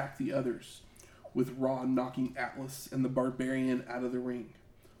to attack the others, with Ron knocking Atlas and the Barbarian out of the ring,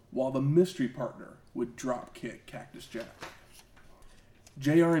 while the mystery partner would drop kick Cactus Jack.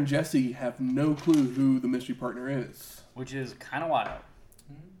 JR and Jesse have no clue who the mystery partner is. Which is kind of wild.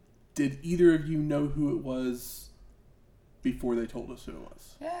 Did either of you know who it was before they told us who it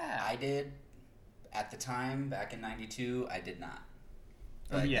was? Yeah. I did. At the time, back in 92, I did not.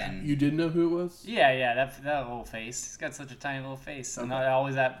 But yeah. then, You did know who it was? Yeah, that little face. He's got such a tiny little face. And Okay.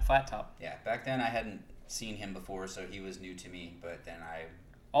 always that flat top. yeah, back then I hadn't seen him before, so he was new to me. But then I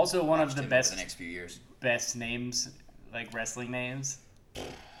Also one of watched the him best over the next few years. best names, like wrestling names.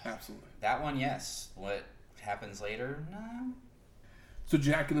 Absolutely. That one, yes. What happens later? No. So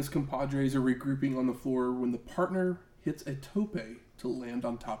Jack and his compadres are regrouping on the floor when the partner hits a tope to land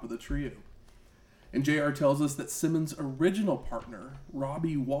on top of the trio. And JR tells us that Simmons' original partner,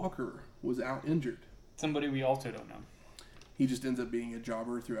 Robbie Walker, was out injured. Somebody we also don't know. He just ends up being a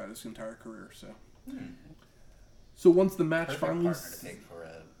jobber throughout his entire career. So once the match Perfect finally, partner to pick for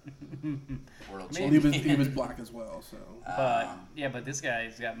a world well, he champion. was black as well. So But this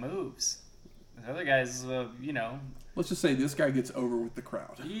guy's got moves. This other guy's, let's just say this guy gets over with the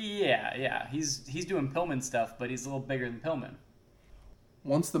crowd. yeah. He's doing Pillman stuff, but he's a little bigger than Pillman.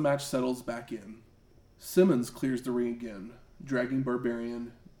 Once the match settles back in, Simmons clears the ring again, dragging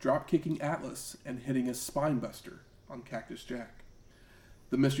Barbarian, drop-kicking Atlas, and hitting a spinebuster on Cactus Jack.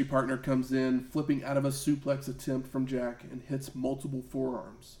 The mystery partner comes in, flipping out of a suplex attempt from Jack and hits multiple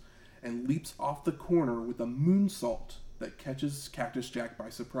forearms, and leaps off the corner with a moonsault that catches Cactus Jack by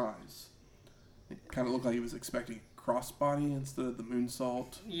surprise. It kind of looked like he was expecting crossbody instead of the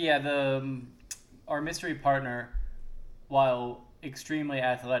moonsault. Yeah, our mystery partner, while extremely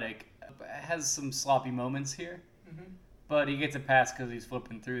athletic, has some sloppy moments here. But he gets a pass because he's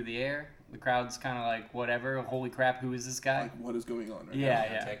flipping through the air. The crowd's kind of like, whatever, holy crap, who is this guy? Like, what is going on right Yeah,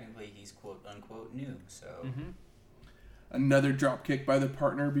 now? yeah. Technically, he's quote unquote new. So Another drop kick by the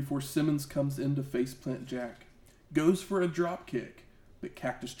partner before Simmons comes in to faceplant Jack. Goes for a drop kick, but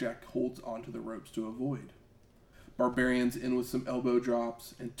Cactus Jack holds onto the ropes to avoid. Barbarian's in with some elbow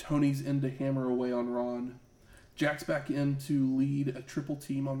drops, and Tony's in to hammer away on Ron. Jack's back in to lead a triple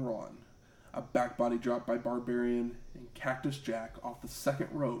team on Ron. A back body drop by Barbarian, and Cactus Jack off the second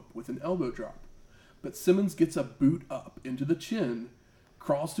rope with an elbow drop. But Simmons gets a boot up into the chin,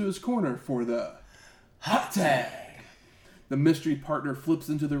 crawls to his corner for the hot tag. The mystery partner flips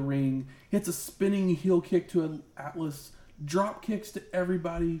into the ring, hits a spinning heel kick to Atlas, drop kicks to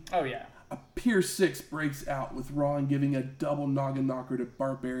everybody. Oh, yeah. A Pier 6 breaks out with Ron giving a double noggin knocker to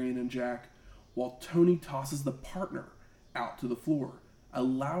Barbarian and Jack, while Tony tosses the partner out to the floor,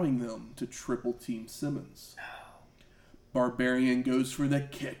 allowing them to triple team Simmons. Barbarian goes for the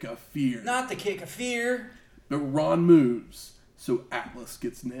kick of fear. Not the kick of fear. But Ron moves, so Atlas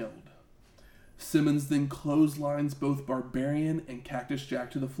gets nailed. Simmons then clotheslines both Barbarian and Cactus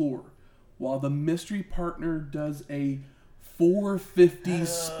Jack to the floor, while the mystery partner does a 450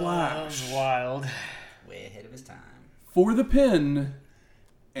 splash. That was wild. Way ahead of his time. For the pin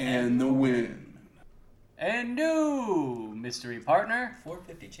and the win. And new mystery partner.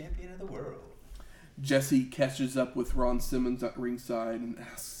 450 champion of the world. Jesse catches up with Ron Simmons at ringside and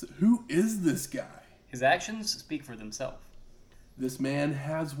asks, "Who is this guy?" His actions speak for themselves. This man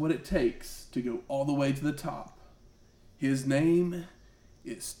has what it takes to go all the way to the top. His name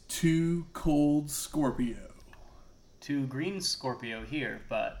is Too Cold Scorpio. To Green Scorpio here,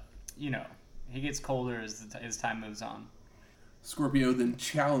 but, you know, he gets colder as time moves on. Scorpio then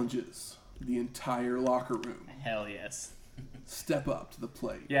challenges the entire locker room. Hell yes. Step up to the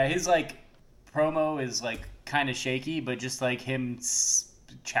plate. Yeah, his, promo is, kind of shaky, but just, him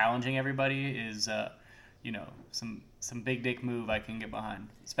challenging everybody is, some big dick move I can get behind.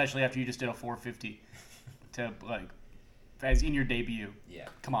 Especially after you just did a 450 to, as in your debut. Yeah.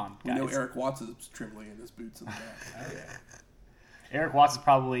 Come on, We guys. know Eric Watts is trembling in his boots in the back. Oh, yeah. Eric Watts is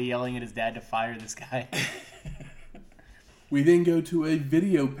probably yelling at his dad to fire this guy. We then go to a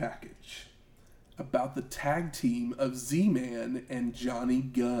video package about the tag team of Z-Man and Johnny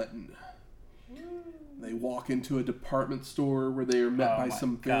Gunn. They walk into a department store where they are met Oh by my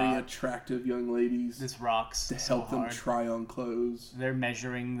some very God. attractive young ladies This rocks to so help them hard. try on clothes, They're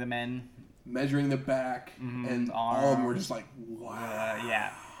measuring the men. measuring the back, and all of them were just like, wow.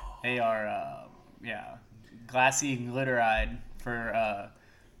 Yeah. They are, glassy and glitter-eyed for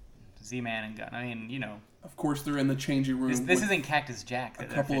Z-Man and Gunn. I mean, you know. Of course, they're in the changing room. This with isn't Cactus Jack. a That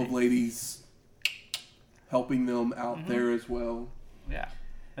couple they're of fitting. ladies helping them out there as well. Yeah.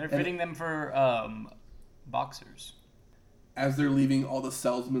 They're fitting them for boxers. As they're leaving, all the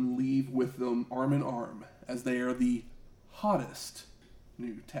salesmen leave with them arm in arm, as they are the hottest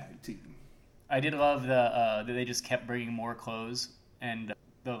new tag team. I did love that they just kept bringing more clothes, and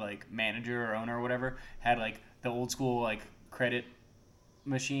the manager or owner or whatever had the old school credit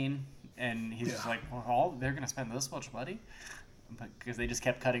machine, and he's just Yeah. well, they're gonna spend this much money, because they just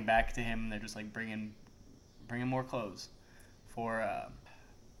kept cutting back to him. They're just bringing more clothes for.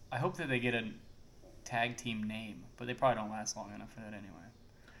 I hope that they get a tag team name, but they probably don't last long enough for that anyway.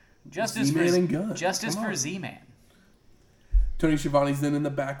 Justice Z-Man for and Gunn. Justice Come for on. Z-Man. Tony Schiavone's then in the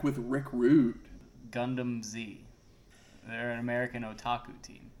back with Rick Rude. Gundam Z. They're an American otaku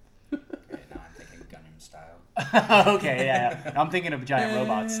team. Great, now I'm thinking Gundam style. Okay, yeah. I'm thinking of giant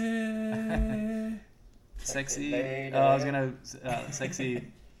robots. Eh. Sexy. Lady. I was gonna sexy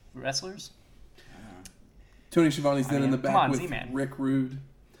wrestlers. Tony Schiavone's then in the Come back on, with Z-Man. Rick Rude.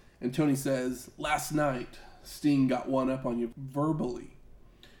 And Tony says, "Last night, Sting got one up on you verbally."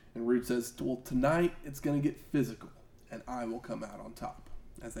 And Rude says, "Well, tonight it's going to get physical, and I will come out on top."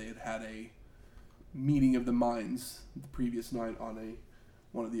 As they had a meeting of the minds the previous night on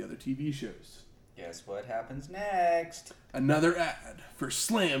one of the other TV shows. Guess what happens next? Another ad for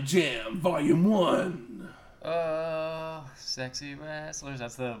Slam Jam Volume 1. Sexy wrestlers.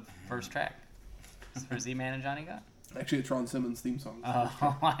 That's the first track. It's for Z-Man and Johnny Gunn. Actually, a Tron Simmons theme song.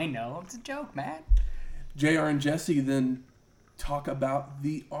 Oh, I know. It's a joke, man. JR and Jesse then talk about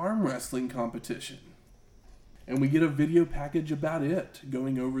the arm wrestling competition. And we get a video package about it,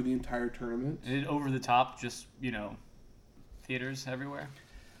 going over the entire tournament. Over the top, just, theaters everywhere.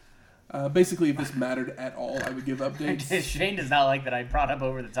 Basically, if this mattered at all, I would give updates. Shane does not like that I brought up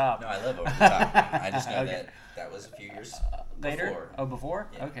Over the Top. No, I love Over the Top. I just know Okay. that was a few years Later? before. Oh, before?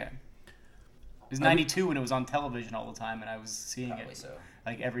 Yeah. Okay. It was 92 when it was on television all the time, and I was seeing Probably it so.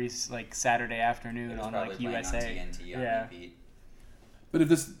 every Saturday afternoon It was on probably playing USA. on TNT on Yeah. repeat. But if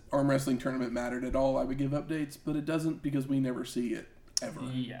this arm wrestling tournament mattered at all, I would give updates. But it doesn't because we never see it, ever.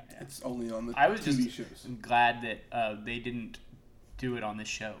 Yeah. It's only on the I was TV just shows. glad that they didn't do it on this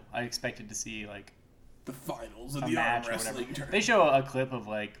show. I expected to see The finals of a the arm match or wrestling whatever. tournament. They show a clip of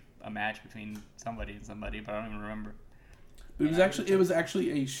a match between somebody and somebody, but I don't even remember. But it was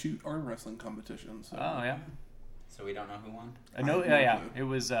actually a shoot arm wrestling competition. So Oh yeah. So we don't know who won? have no Yeah. clue. It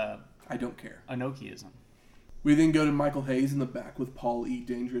was I don't care. Enochiism. We then go to Michael Hayes in the back with Paul E.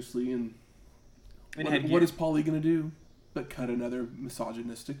 dangerously, and In what headgear. is Paul E. going to do but cut another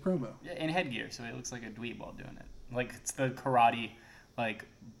misogynistic promo? Yeah, in headgear, so it looks like a dweeb while doing it. It's the karate,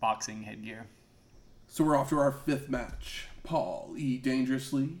 boxing headgear. So we're off to our fifth match. Paul E.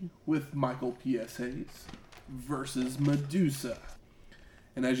 Dangerously with Michael P.S.Hayes versus Medusa.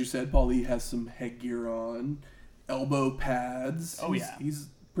 And as you said, Paul E. has some headgear on, elbow pads. Oh, yeah. He's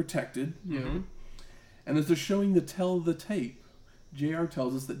protected, you know. And as they're showing the tell of the tape, JR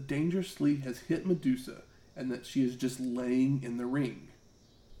tells us that Dangerously has hit Medusa and that she is just laying in the ring.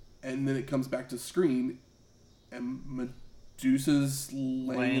 And then it comes back to screen, and Medusa's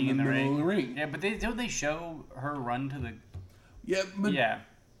laying in the middle of the ring. Yeah, but don't they show her run to the... Yeah, but Yeah.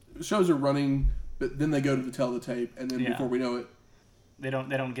 shows are running, but then they go to the tell of the tape, and then before we know it, They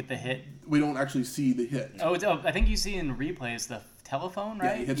don't get the hit. we don't actually see the hit. Oh, I think you see in replays the telephone,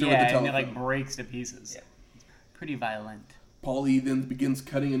 right? Yeah, he hits her with the and it telephone. breaks to pieces. Yeah. Pretty violent. Paul E. then begins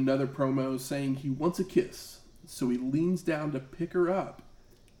cutting another promo saying he wants a kiss, so he leans down to pick her up,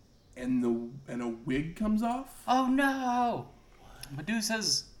 and a wig comes off. Oh no!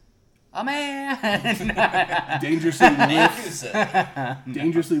 Medusa's a man. Dangerously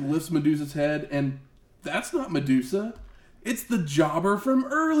lifts Medusa's head, and that's not Medusa. It's the jobber from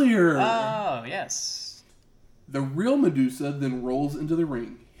earlier. Oh yes. The real Medusa then rolls into the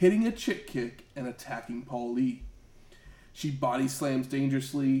ring, hitting a chick kick and attacking Paul Lee. She body slams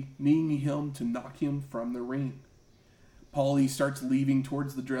Dangerously, kneeing him to knock him from the ring. Paul Lee starts leaving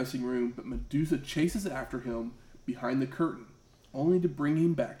towards the dressing room, but Medusa chases after him behind the curtain, only to bring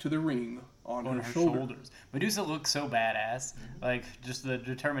him back to the ring on her shoulders. Medusa looks so badass. Like, just the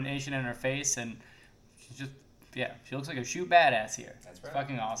determination in her face, and she's just, she looks like a shoot badass here. That's right. It's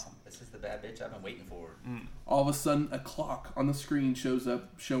fucking awesome. This is the bad bitch I've been waiting for. All of a sudden, a clock on the screen shows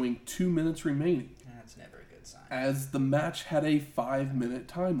up showing 2 minutes remaining, That's never a good sign. as the match had a 5-minute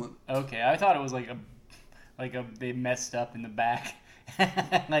time limit. Okay, I thought it was they messed up in the back.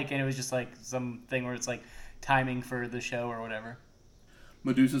 And it was just something where it's timing for the show or whatever.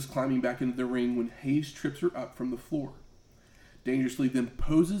 Medusa's climbing back into the ring when Hayes trips her up from the floor. Dangerously then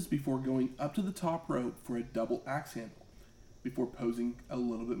poses before going up to the top rope for a double axe handle, before posing a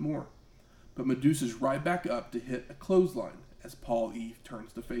little bit more. But Medusa's right back up to hit a clothesline as Paul E.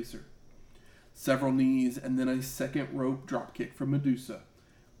 turns to face her. Several knees and then a second rope dropkick from Medusa.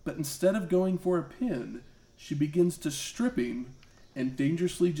 But instead of going for a pin, she begins to strip him and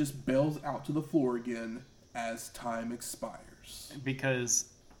Dangerously just bails out to the floor again as time expires.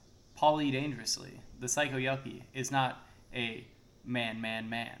 Because Paul E. Dangerously, the Psycho Yuppie, is not a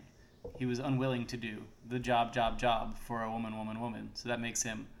man. He was unwilling to do the job for a woman. So that makes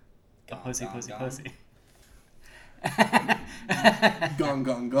him a pussy.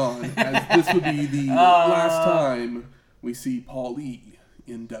 Gone. As this would be the last time we see Paul E.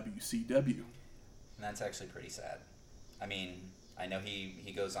 in WCW. And that's actually pretty sad. I mean, I know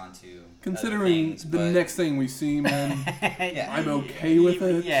he goes on to Considering other things, the but next thing we see, man, yeah. I'm okay with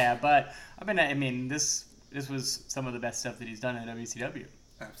it. Yeah, but I mean, this was some of the best stuff that he's done in WCW.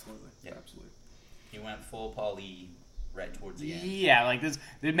 Absolutely. Yeah. Absolutely. He went full Paul Lee right towards the end. Yeah, this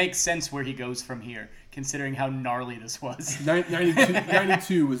it makes sense where he goes from here, considering how gnarly this was.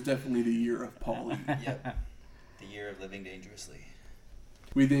 92 was definitely the year of Paul E. Yep. The year of living dangerously.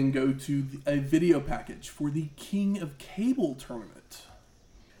 We then go to a video package for the King of Cable tournament.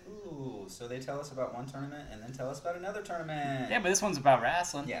 Ooh, so they tell us about one tournament and then tell us about another tournament. Yeah, but this one's about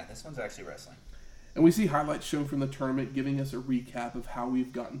wrestling. Yeah, this one's actually wrestling. And we see highlights shown from the tournament giving us a recap of how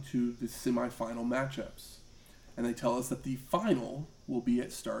we've gotten to the semifinal matchups. And they tell us that the final will be at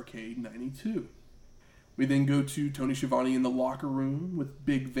Starrcade 92. We then go to Tony Schiavone in the locker room with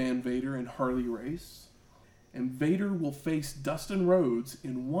Big Van Vader and Harley Race. And Vader will face Dustin Rhodes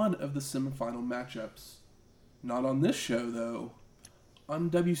in one of the semifinal matchups. Not on this show, though. On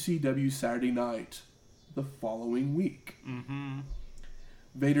WCW Saturday Night the following week. Mm-hmm.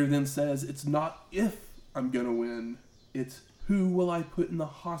 Vader then says, it's not if I'm going to win, it's who will I put in the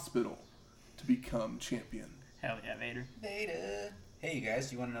hospital to become champion. Hell yeah, Vader. Vader. Hey, you guys,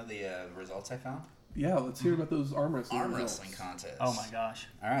 do you want to know the results I found? Yeah, let's hear about those arm wrestling Arm results. wrestling contest. Oh my gosh.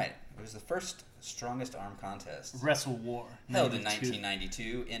 All right. It was the first strongest arm contest. Wrestle War. Held in 92.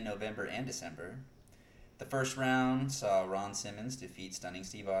 1992 in November and December. The first round saw Ron Simmons defeat Stunning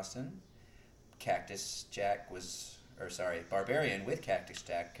Steve Austin. Barbarian with Cactus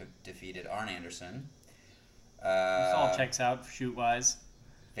Jack defeated Arn Anderson. This all checks out shoot-wise.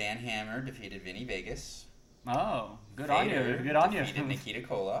 Van Hammer defeated Vinny Vegas. Oh, good Vader on you. Good on you. defeated Nikita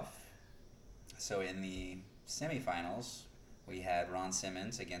Koloff. So in the semifinals, we had Ron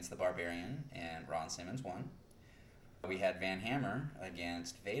Simmons against the Barbarian, and Ron Simmons won. We had Van Hammer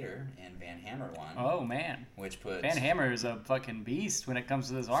against Vader, and Van Hammer won. Oh, man. Which puts Van Hammer is a fucking beast when it comes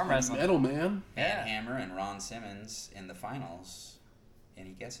to this arm wrestling. Metal, man. Van Yeah. Hammer and Ron Simmons in the finals.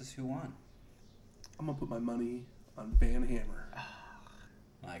 Any guesses who won? I'm going to put my money on Van Hammer?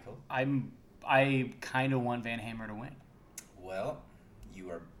 Michael? I kind of want Van Hammer to win. Well, you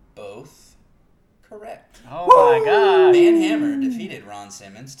are both correct. Oh my god. Van Hammer defeated Ron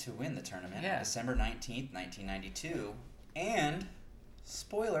Simmons to win the tournament on Yeah. December 19th, 1992. And,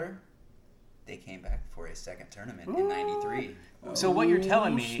 spoiler, they came back for a second tournament in 93. So what you're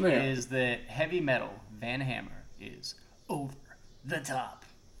telling me snap. is that heavy metal Van Hammer is over the top.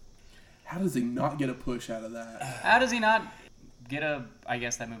 How does he not get a push out of that? How does he not get a... I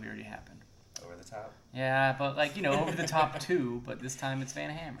guess that movie already happened. Over the top. Yeah, but like, you know, over the top too, but this time it's Van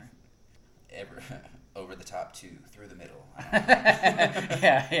Hammer. Over the top two, through the middle.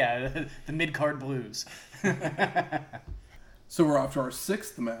 yeah, the mid-card blues. So we're off to our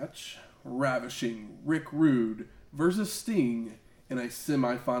sixth match. Ravishing Rick Rude versus Sting in a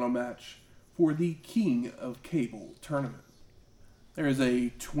semi-final match for the King of Cable tournament. There is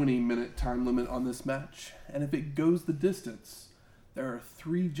a 20-minute time limit on this match, and if it goes the distance, there are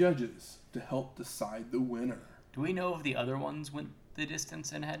 3 judges to help decide the winner. Do we know if the other ones went the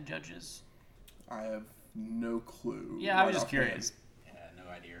distance and had judges? I have no clue. Yeah, I was right just offhand. curious. Yeah, no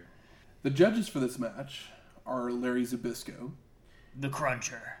idea. The judges for this match are Larry Zbyszko, The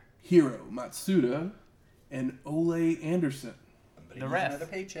Cruncher. Hiro Matsuda, and Ole Anderson. Somebody The needs ref. another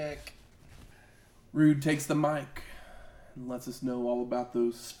paycheck. Rude takes the mic and lets us know all about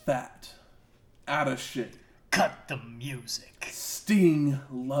those fat, out of shape, Cut the music. Sting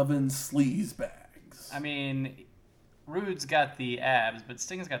loving sleaze bags. I mean, Rude's got the abs, but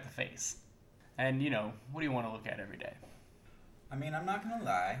Sting's got the face. And, you know, what do you want to look at every day? I mean, I'm not gonna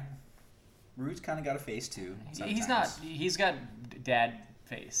lie. Rude's kind of got a face too. He's not. He's got dad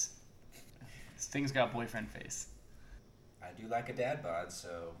face. Sting's got boyfriend face. I do like a dad bod,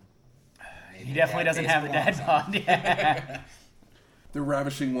 so. maybe He definitely doesn't face have a dad belongs on. bod. Yeah. The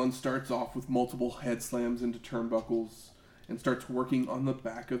Ravishing One starts off with multiple head slams into turnbuckles and starts working on the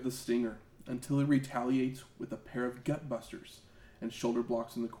back of the Stinger until he retaliates with a pair of gut busters and shoulder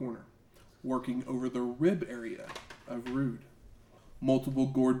blocks in the corner, working over the rib area of Rude. Multiple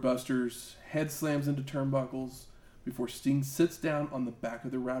gourd busters, head slams into turnbuckles before Sting sits down on the back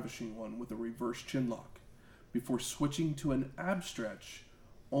of the Ravishing One with a reverse chin lock before switching to an ab stretch,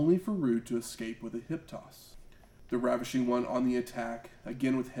 only for Rude to escape with a hip toss. The Ravishing One on the attack,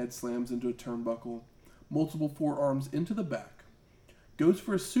 again with head slams into a turnbuckle, multiple forearms into the back, goes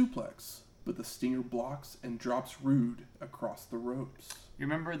for a suplex, but the Stinger blocks and drops Rude across the ropes. You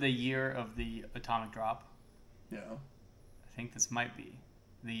remember the year of the atomic drop? Yeah. I think this might be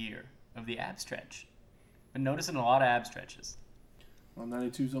the year of the ab stretch. Been noticing a lot of ab stretches. Well,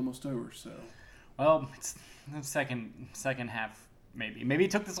 92's almost over, so... Well, it's the second half, maybe. Maybe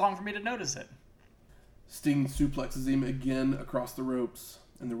it took this long for me to notice it. Sting suplexes him again across the ropes,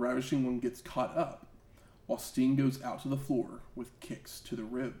 and the Ravishing One gets caught up, while Sting goes out to the floor with kicks to the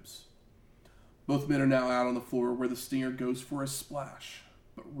ribs. Both men are now out on the floor where the Stinger goes for a splash,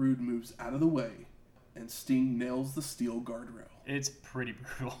 but Rude moves out of the way, and Sting nails the steel guardrail. It's pretty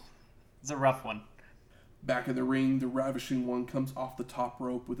brutal. It's a rough one. Back in the ring, the Ravishing One comes off the top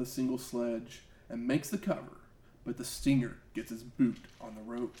rope with a single sledge and makes the cover, but the Stinger gets his boot on the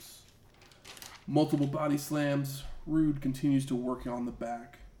ropes. Multiple body slams, Rude continues to work on the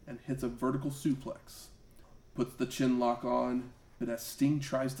back and hits a vertical suplex. Puts the chin lock on, but as Sting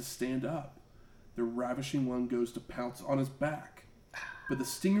tries to stand up, the Ravishing One goes to pounce on his back, but the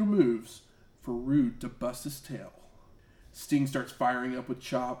Stinger moves for Rude to bust his tail. Sting starts firing up with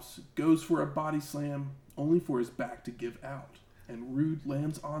chops, goes for a body slam, only for his back to give out, and Rude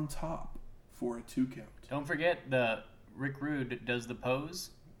lands on top for a 2 count. Don't forget the Rick Rude does the pose.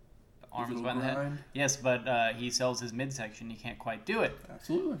 Arms little behind the head. grind. Yes, but he sells his midsection. He can't quite do it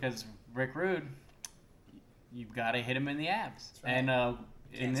Absolutely. because Rick Rude, you've got to hit him in the abs. right. And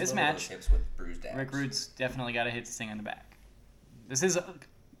in Can't this swivel those match, hips with bruised abs. Rick Rude's definitely got to hit Sting on the back. This is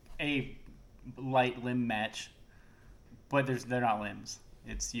a light limb match, but they're not limbs.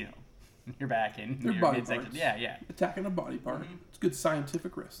 It's, you know, your back and They're your body midsection. parts. Yeah. Attacking a body part. Mm-hmm. It's good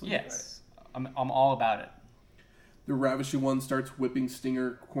scientific wrestling. Yes. I'm all about it. The Ravishing One starts whipping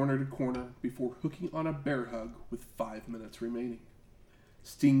Stinger corner to corner before hooking on a bear hug with 5 minutes remaining.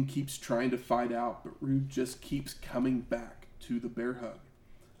 Sting keeps trying to fight out, but Rude just keeps coming back to the bear hug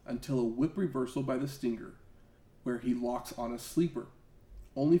until a whip reversal by the Stinger, where he locks on a sleeper,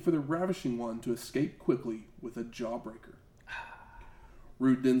 only for the Ravishing One to escape quickly with a jawbreaker.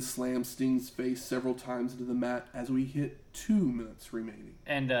 Rude then slams Sting's face several times into the mat as we hit 2 minutes remaining.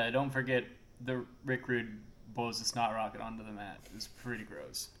 And don't forget the Rick Rude blows the snot rocket onto the mat. It's pretty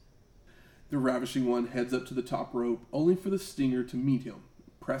gross. The Ravishing One heads up to the top rope, only for the Stinger to meet him,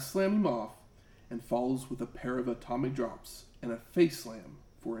 press slam him off, and follows with a pair of atomic drops and a face slam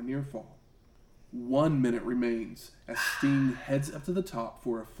for a near fall. 1 minute remains as Sting heads up to the top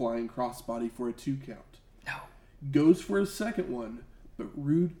for a flying crossbody for a 2 count. No. Goes for a second one, but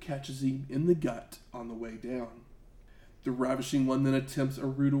Rude catches him in the gut on the way down. The Ravishing One then attempts a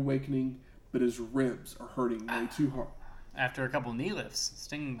Rude awakening, but his ribs are hurting way too hard, After a couple knee lifts,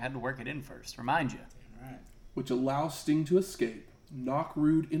 Sting had to work it in first. Remind you. Right. which allows Sting to escape, knock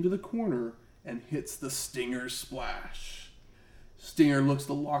Rude into the corner, and hits the Stinger Splash. Stinger looks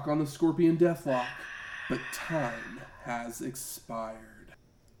to lock on the Scorpion Deathlock, but time has expired.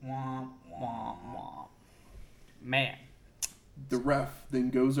 Womp, womp. Womp, womp. Man. The ref then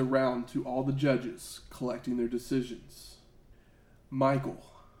goes around to all the judges, collecting their decisions. Michael,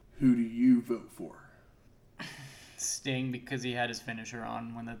 who do you vote for? Sting, because he had his finisher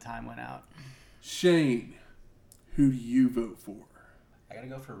on when the time went out. Shane, who do you vote for? I gotta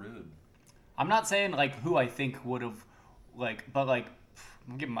go for Rude. I'm not saying like who I think would have, like, but like,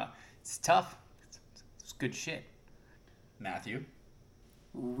 I'm giving my. It's tough. It's good shit. Matthew.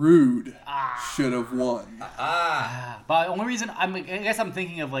 Rude should have won. But the only reason I guess I'm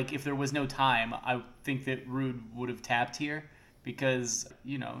thinking of like if there was no time, I think that Rude would have tapped here because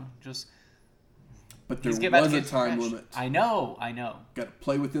just. But there He's about to was a get time fresh. limit. I know. Got to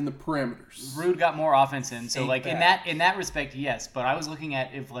play within the parameters. Rude got more offense in, so Think like back. in that respect, yes. But I was looking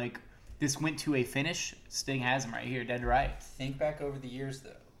at if like this went to a finish, Sting has him right here, dead right. Think back over the years,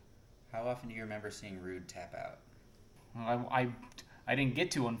 though. How often do you remember seeing Rude tap out? Well, I didn't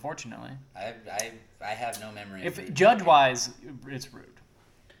get to, unfortunately. I have no memory. of If Rude judge tapping. wise, it's Rude,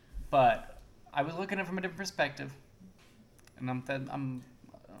 but I was looking at it from a different perspective, and I'm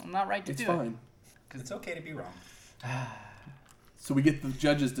not right to It's do fine. It's okay to be wrong. So we get the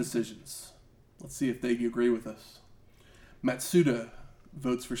judges' decisions. Let's see if they agree with us. Matsuda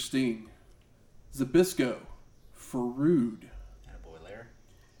votes for Sting. Zabisco for Rude. Attaboy, Lair.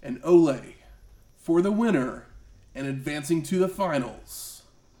 And Ole for the winner and advancing to the finals.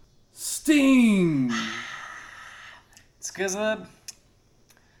 Sting! It's because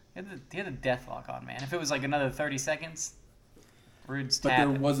he had a death lock on, man. If it was like another 30 seconds, Rude's But tap. there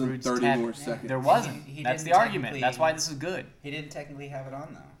wasn't Rude's 30 tap. more seconds. There wasn't. He That's didn't the argument. technically- That's why this is good. He didn't technically have it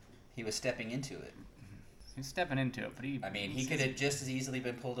on, though. He was stepping into it. He's stepping into it, but he He could have just as easily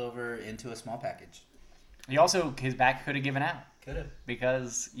been pulled over into a small package. He also, his back could have given out Could have.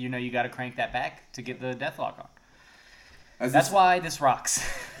 because you got to crank that back to get the death lock on. As That's the, why this rocks.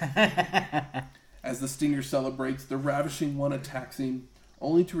 As the Stinger celebrates, the Ravishing One attacks him,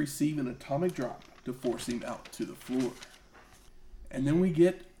 only to receive an atomic drop to force him out to the floor. And then we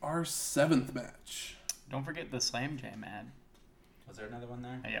get our 7th match. Don't forget the Slam Jam ad. Was there another one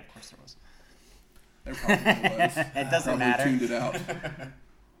there? Oh, yeah, of course there was. There probably was. It doesn't Probably matter. tuned it out.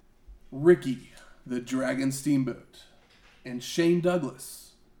 Ricky, the Dragon Steamboat, and Shane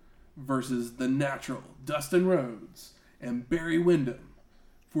Douglas versus the Natural, Dustin Rhodes, and Barry Windham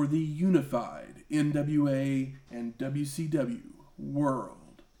for the unified NWA and WCW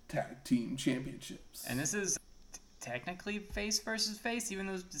World Tag Team Championships. And this is technically face versus face, even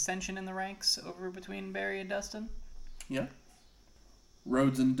though there's dissension in the ranks over between Barry and Dustin. Yeah.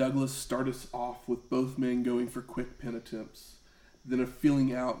 Rhodes and Douglas start us off with both men going for quick pin attempts. Then a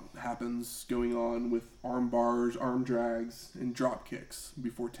feeling out happens going on with arm bars, arm drags, and drop kicks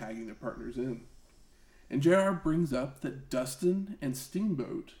before tagging their partners in. And JR brings up that Dustin and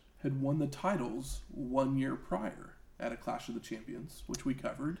Steamboat had won the titles 1 year prior at a Clash of the Champions, which we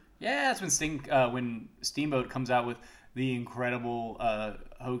covered. Yeah, that's when Steamboat comes out with the incredible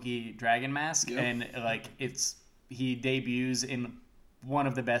hokey dragon mask, Yep. and he debuts in one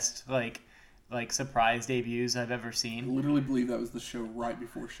of the best like surprise debuts I've ever I seen. literally believe that was the show right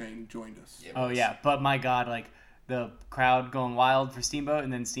before Shane joined us. It Oh was. yeah, but my God, like the crowd going wild for Steamboat,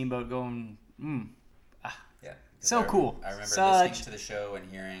 and then Steamboat going, Yeah. 'Cause So cool. I remember Such- listening to the show and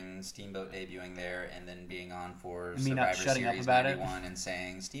hearing Steamboat debuting there and then being on for Me not Survivor shutting up Series about it. 91 and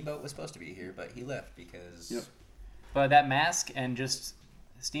saying Steamboat was supposed to be here, but he left because... Yep. But that mask and just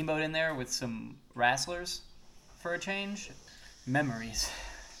Steamboat in there with some wrestlers for a change, memories.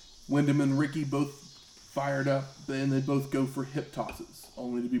 Wyndham and Ricky both fired up, and they both go for hip tosses,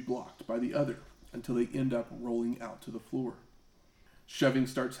 only to be blocked by the other until they end up rolling out to the floor. Shoving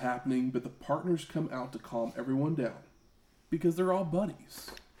starts happening, but the partners come out to calm everyone down because they're all buddies.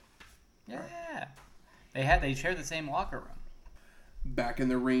 Yeah, they share the same locker room. Back in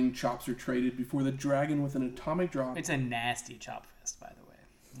the ring, chops are traded before the Dragon with an atomic drop. It's a nasty chop fest, by the way.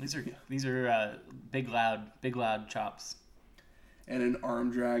 These are big loud chops. And an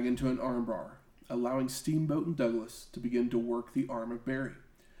arm drag into an armbar, allowing Steamboat and Douglas to begin to work the arm of Barry.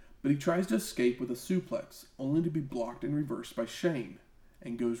 but he tries to escape with a suplex, only to be blocked and reversed by Shane,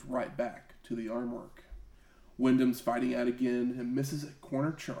 and goes right back to the arm work. Wyndham's fighting out again and misses a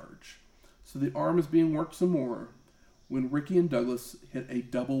corner charge, so the arm is being worked some more when Ricky and Douglas hit a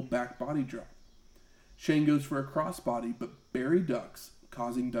double back body drop. Shane goes for a crossbody, but Barry ducks,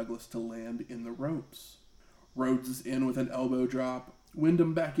 causing Douglas to land in the ropes. Rhodes is in with an elbow drop,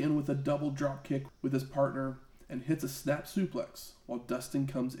 Wyndham back in with a double drop kick with his partner, and hits a snap suplex, while Dustin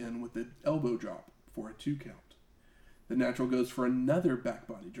comes in with an elbow drop for a 2 count. The Natural goes for another back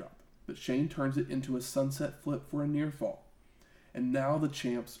body drop, but Shane turns it into a sunset flip for a near fall. And now the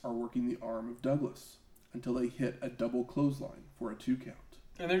champs are working the arm of Douglas until they hit a double clothesline for a 2 count.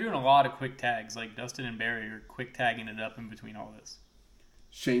 And they're doing a lot of quick tags. Like Dustin and Barry are quick tagging it up in between all this.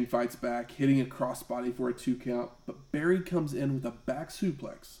 Shane fights back, hitting a crossbody for a 2 count, but Barry comes in with a back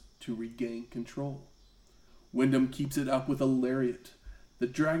suplex to regain control. Wyndham keeps it up with a lariat. The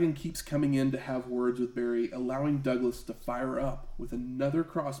Dragon keeps coming in to have words with Barry, allowing Douglas to fire up with another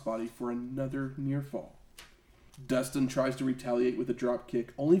crossbody for another near fall. Dustin tries to retaliate with a drop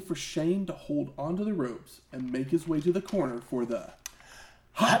kick, only for Shane to hold onto the ropes and make his way to the corner for the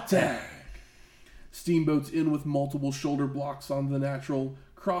hot tag. Steamboat's in with multiple shoulder blocks on the Natural,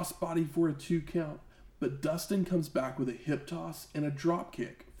 crossbody for a 2 count, but Dustin comes back with a hip toss and a drop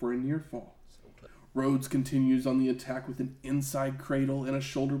kick for a near fall. Rhodes continues on the attack with an inside cradle and a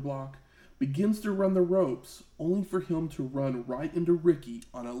shoulder block, begins to run the ropes, only for him to run right into Ricky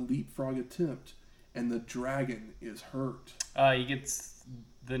on a leapfrog attempt, and the Dragon is hurt. He gets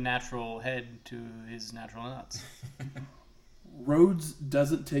the Natural head to his natural nuts. Rhodes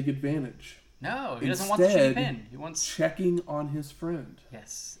doesn't take advantage. No, he doesn't want the Instead, pin. He wants checking on his friend.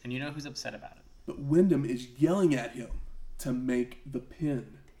 Yes, and you know who's upset about it. But Wyndham is yelling at him to make the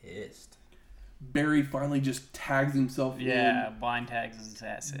pin. Pissed. Barry finally just tags himself in, blind tags his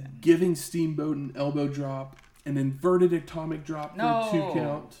ass in. giving Steamboat an elbow drop, an inverted atomic drop for a 2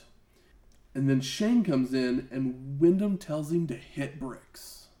 count. And then Shane comes in and Wyndham tells him to hit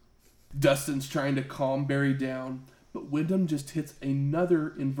bricks. Dustin's trying to calm Barry down, but Wyndham just hits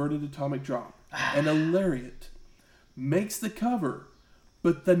another inverted atomic drop and a lariat. Makes the cover,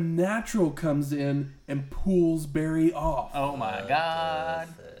 but the Natural comes in and pulls Barry off. Oh my god.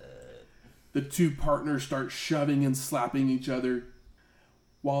 The two partners start shoving and slapping each other,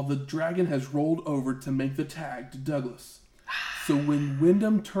 while the Dragon has rolled over to make the tag to Douglas. So when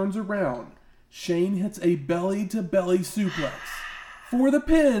Wyndham turns around, Shane hits a belly-to-belly suplex for the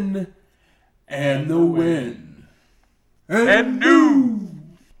pin and the win. And new!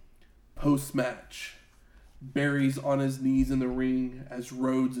 Post-match, Barry's on his knees in the ring as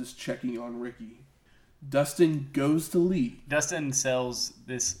Rhodes is checking on Ricky. Dustin goes to leave. Dustin sells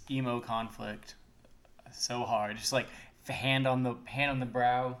this emo conflict so hard. Just like hand on the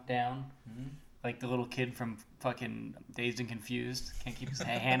brow down. Mm-hmm. Like the little kid from fucking Dazed and Confused. Can't keep his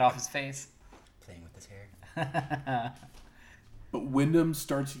hand off his face. Playing with his hair. But Wyndham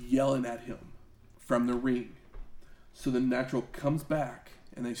starts yelling at him from the ring. So the Natural comes back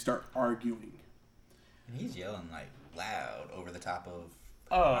and they start arguing. And he's yelling like loud over the top of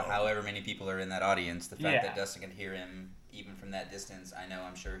however many people are in that audience. The fact that Dustin can hear him even from that distance,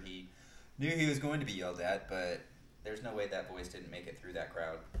 I'm sure he knew he was going to be yelled at, but there's no way that voice didn't make it through that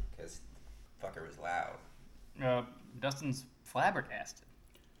crowd because fucker was loud. Dustin's flabbergasted.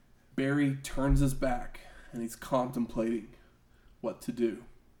 Barry turns his back and he's contemplating what to do.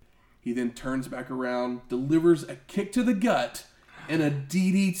 He then turns back around, delivers a kick to the gut and a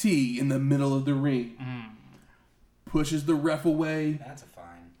DDT in the middle of the ring. Pushes the ref away. That's a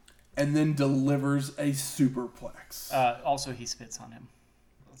fine. And then delivers a superplex. Also, he spits on him.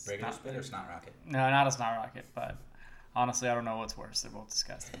 Regular spit or snot rocket? No, not a snot rocket, but honestly, I don't know what's worse. They're both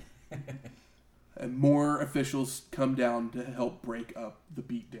disgusting. And more officials come down to help break up the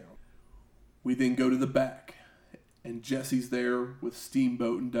beatdown. We then go to the back, and Jesse's there with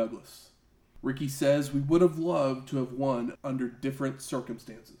Steamboat and Douglas. Ricky says we would have loved to have won under different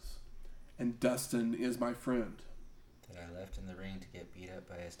circumstances, and Dustin is my friend. That I left in the ring to get beat up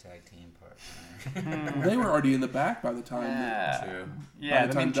by his tag team partner. Well, they were already in the back by the time. True. Yeah, By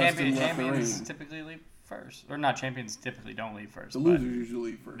the time Dustin left the champions ring. typically leave first. Or not, champions typically don't leave first. The but- losers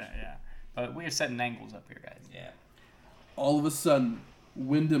usually leave first. Yeah. But we are setting angles up here, guys. Yeah. All of a sudden,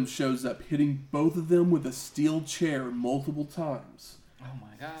 Wyndham shows up, hitting both of them with a steel chair multiple times, Oh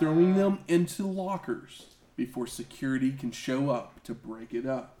my god. throwing them into lockers before security can show up to break it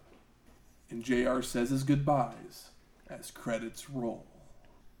up. And JR says his goodbyes as credits roll.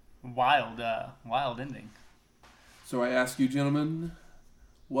 Wild ending. So I ask you, gentlemen,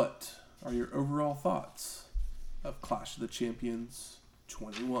 what are your overall thoughts of Clash of the Champions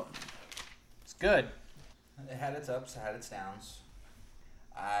 21. It's good. It had its ups, it had its downs.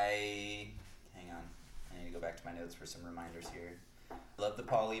 Hang on. I need to go back to my notes for some reminders here. I love the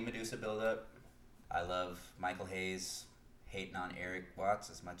Paulie Medusa build-up. I love Michael Hayes hating on Eric Watts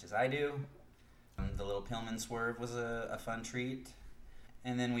as much as I do. The little Pillman swerve was a fun treat.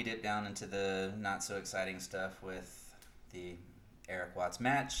 And then we dip down into the not-so-exciting stuff with the Eric Watts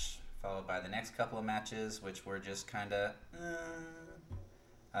match, followed by the next couple of matches, which were just kind of...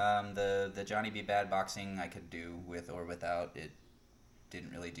 The Johnny B. Bad boxing I could do with or without. It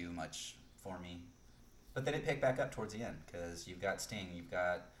didn't really do much for me. But then it picked back up towards the end, because you've got Sting, you've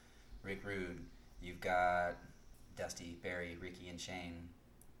got Rick Rude, you've got Dusty, Barry, Ricky, and Shane.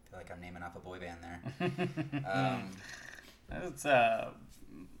 I feel like I'm naming off a boy band there. That's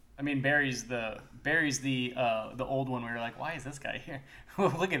I mean, Barry's the old one where you're like, why is this guy here?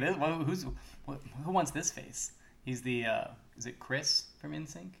 Look at this. Who wants this face? He's the is it Chris from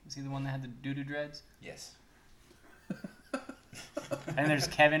NSYNC? Is he the one that had the doo-doo dreads? Yes. And there's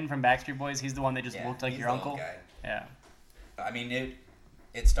Kevin from Backstreet Boys. He's the one that just looked like your uncle. Guy. Yeah. I mean,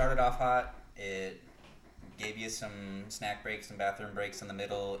 it started off hot. It gave you some snack breaks and bathroom breaks in the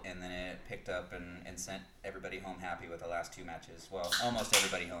middle, and then it picked up and sent everybody home happy with the last two matches. Well, almost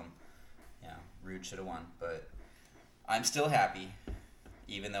everybody home. Yeah, Rude should have won, but I'm still happy,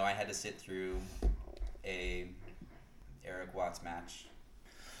 even though I had to sit through a Eric Watts match.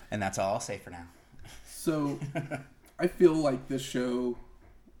 And that's all I'll say for now. So, I feel like this show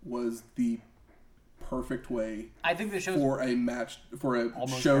was the perfect way I think the show for a match, for a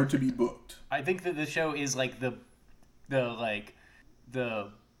show perfect. to be booked. I think that the show is like the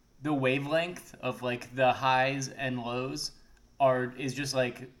wavelength of like the highs and lows is just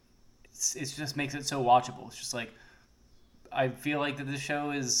like it just makes it so watchable. It's just like I feel like that the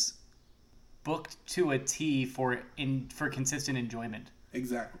show is booked to a T for consistent enjoyment.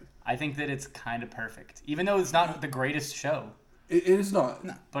 Exactly. I think that it's kind of perfect, even though it's not the greatest show. It is not.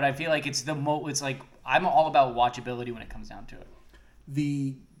 No. But I feel like it's it's like I'm all about watchability when it comes down to it.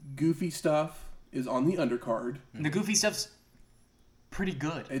 The goofy stuff is on the undercard. The goofy stuff's pretty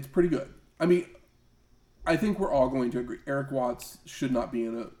good. It's pretty good. I mean, I think we're all going to agree. Eric Watts should not be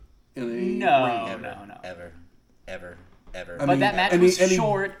in a no, ring. No. Ever. But that match was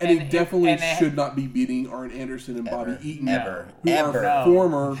short, and he definitely should not be beating Arn Anderson and Bobby Eaton, who are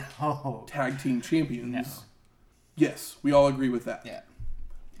former tag team champions. No. Yes, we all agree with that. Yeah.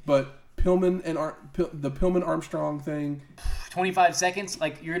 But Pillman and the Pillman Armstrong thing, 25 seconds,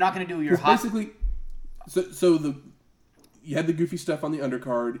 like you're not going to do your basically. So you had the goofy stuff on the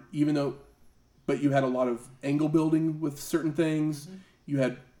undercard, but you had a lot of angle building with certain things. Mm-hmm. You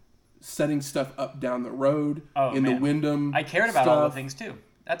had setting stuff up down the road the Wyndham. I cared about all the things too.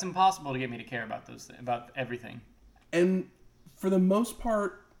 That's impossible to get me to care about about everything. And for the most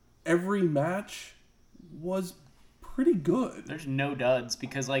part, every match was pretty good. There's no duds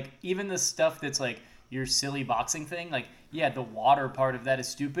because like even the stuff that's like your silly boxing thing, like the water part of that is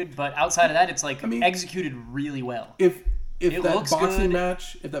stupid, but outside of that, it's like executed really well. If that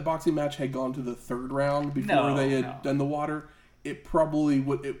boxing match had gone to the third round before they had done the water, it probably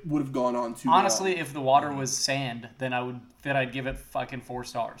would have gone on too Honestly, long. If the water was sand, then I'd give it fucking 4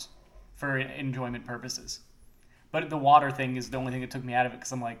 stars for enjoyment purposes. But the water thing is the only thing that took me out of it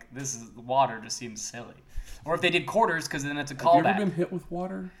because I'm like, the water just seems silly. Or if they did quarters, because then it's a callback. Have you ever been hit with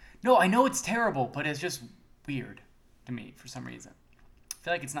water? No, I know it's terrible, but it's just weird to me for some reason. I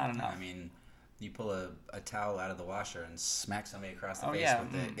feel like it's not enough. I mean, you pull a towel out of the washer and smack somebody across the face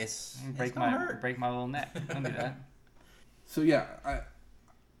with it. It's gonna hurt. Break my little neck. Don't do that. So yeah,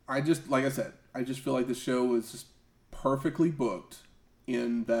 I just like I said, I just feel like the show was just perfectly booked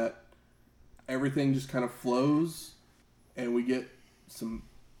in that everything just kind of flows, and we get some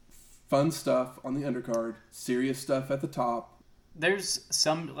fun stuff on the undercard, serious stuff at the top. There's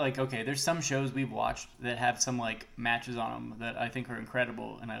some there's some shows we've watched that have some like matches on them that I think are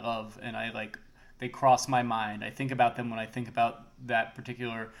incredible and I love, and they cross my mind. I think about them when I think about that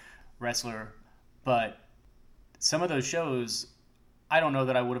particular wrestler, but some of those shows, I don't know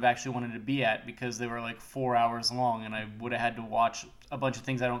that I would have actually wanted to be at because they were like 4 hours long and I would have had to watch a bunch of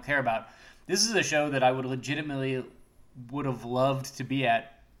things I don't care about. This is a show that I would have loved to be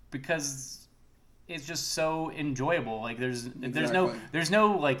at because it's just so enjoyable. Like there's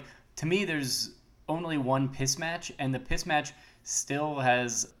no like, to me there's only one piss match, and the piss match still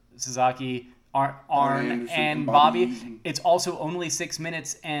has Sasaki, Arn, and Bobby. It's also only 6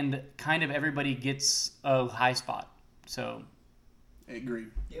 minutes, and kind of everybody gets a high spot. So, I agree.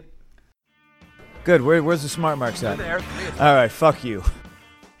 Yep. Good. Where's the smart marks at? There. All right. Fuck you.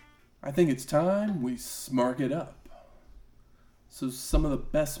 I think it's time we smark it up. So some of the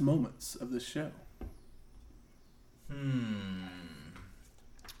best moments of this show.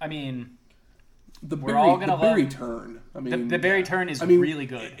 I mean, The We're all gonna Barry love- turn. I mean, the Barry turn is really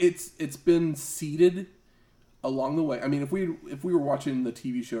good. It's been seeded along the way. I mean, if we were watching the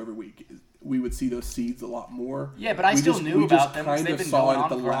TV show every week, we would see those seeds a lot more. Yeah, but I We still just- knew we about just them 'cause kind they've of been saw going it at on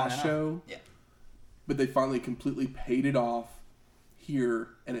the for long last enough. show. Yeah. But they finally completely paid it off here,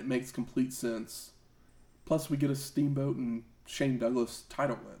 and it makes complete sense. Plus, we get a Steamboat and Shane Douglas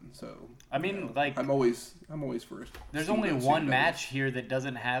title win. So I mean, like, I'm always for it. there's only one match here that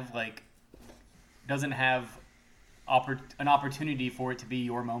doesn't have an opportunity for it to be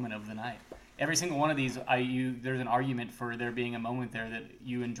your moment of the night. Every single one of these, there's an argument for there being a moment there that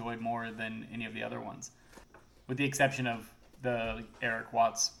you enjoyed more than any of the other ones, with the exception of the Eric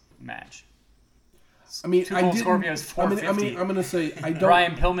Watts match. I mean, Two I Gold didn't. Scorpios, I mean, 450. I'm gonna say I don't.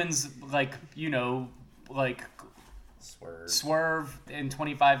 Brian Pillman's swerve in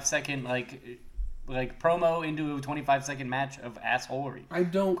 25-second promo into a 25-second match of assholery. I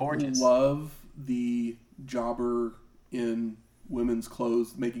don't Gorgeous. love the jobber in women's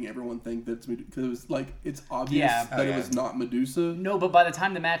clothes making everyone think that's because it's obvious that it was not Medusa. No, but by the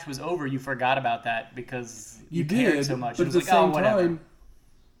time the match was over, you forgot about that because you cared did so much. But It at was the like, same oh, whatever. time,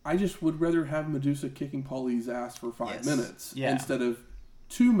 I just would rather have Medusa kicking Paulie's ass for 5 minutes instead of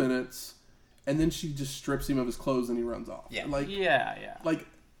 2 minutes, and then she just strips him of his clothes and he runs off. Yeah. Yeah. Like,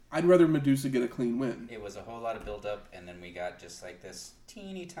 I'd rather Medusa get a clean win. It was a whole lot of build up, and then we got just like this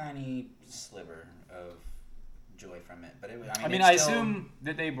teeny tiny sliver of joy from it. But I assume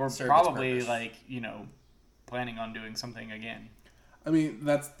that they were served its probably purpose. planning on doing something again. I mean,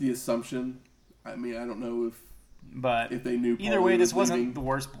 that's the assumption. I mean, I don't know But if they knew. either Paulie way, this was wasn't leaving. the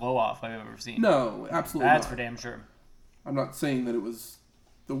worst blow off I've ever seen. No, absolutely That's not. for damn sure. I'm not saying that it was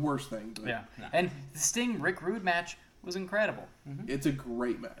the worst thing, but Yeah. No. And the Sting Rick Rude match was incredible. it's a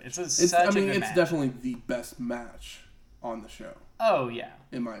great match. It's such a good it's match. definitely the best match on the show, Oh, yeah.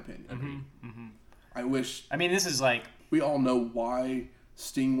 in my opinion. Mm-hmm. I wish I mean, this is like, we all know why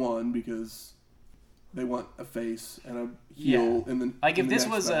Sting won because they want a face and a heel, and then like if this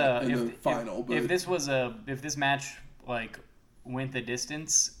was the final. But if this match went the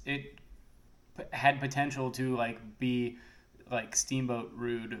distance, it had potential to be Steamboat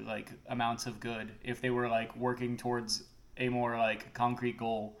Rude amounts of good if they were working towards a more concrete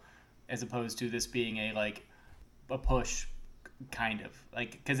goal as opposed to this being a push kind of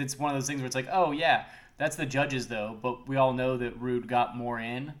because it's one of those things where it's oh yeah, that's the judges though, but we all know that Rude got more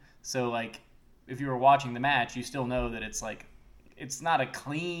in, so if you were watching the match, you still know that it's not a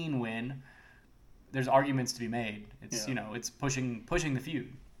clean win. There's arguments to be made. It's it's pushing the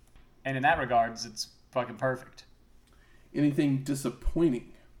feud, and in that regards, it's fucking perfect. anything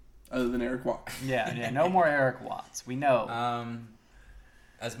disappointing other than Eric Watts? Yeah. No more Eric Watts. We know.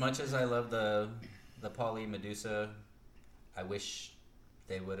 As much as I love the Paulie Medusa, I wish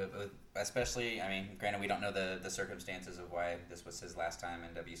they would have, especially, I mean, granted we don't know the circumstances of why this was his last time in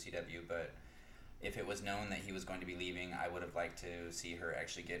WCW, but if it was known that he was going to be leaving, I would have liked to see her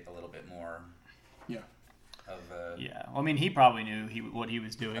actually get a little bit more Yeah. I mean, he probably knew what he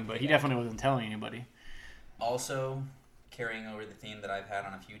was doing, but he definitely wasn't telling anybody. Also, carrying over the theme that I've had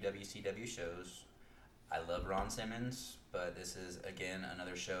on a few WCW shows, I love Ron Simmons, but this is, again,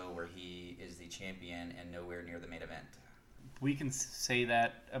 another show where he is the champion and nowhere near the main event. We can say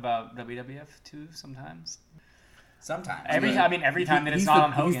that about WWF too sometimes. Sometimes. Every time that it's not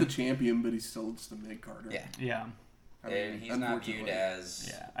on Hogan. He's the champion, but he's still just a mid-carder. Yeah. Yeah. I mean, And he's not viewed unfortunately. as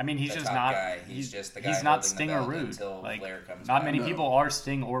Yeah. I mean, he's the just top not. guy. He's just the guy He's not holding the Sting or belt Rude. until Flair comes Not back. many No. people are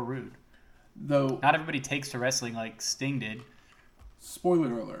Sting or Rude. Though, Not everybody takes to wrestling like Sting did.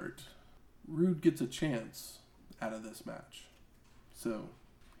 spoiler alert, Rude gets a chance out of this match. So,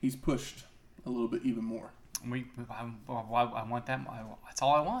 he's pushed a little bit even more. I want that. That's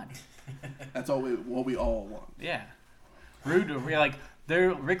all I want. That's all we all want. Yeah. Rude,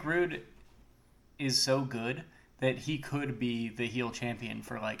 Rick Rude is so good that he could be the heel champion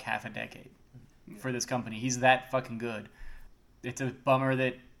for half a decade for this company. He's that fucking good. It's a bummer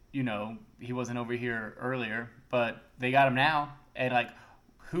that, he wasn't over here earlier, but they got him now. And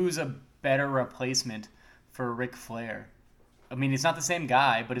who's a better replacement for Ric Flair? I mean, it's not the same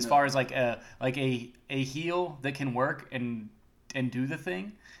guy, but as far as a heel that can work and do the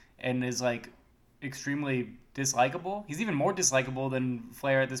thing and is extremely dislikable. He's even more dislikable than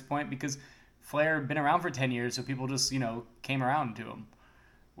Flair at this point because Flair had been around for 10 years, so people just, came around to him.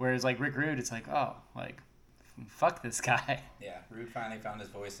 Whereas Rick Rude, it's fuck this guy. Yeah, Rude finally found his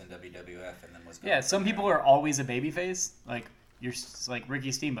voice in WWF and then was gone. Yeah, some people are always a babyface. You're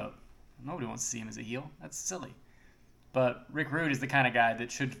Ricky Steamboat. Nobody wants to see him as a heel. That's silly. But Rick Rude is the kind of guy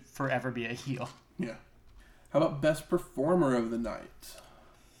that should forever be a heel. Yeah. How about best performer of the night?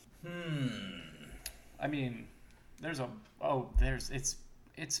 I mean,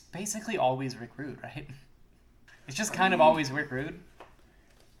 it's basically always Rick Rude, right? It's just kind of always Rick Rude.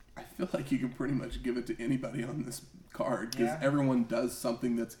 I feel like you can pretty much give it to anybody on this card because everyone does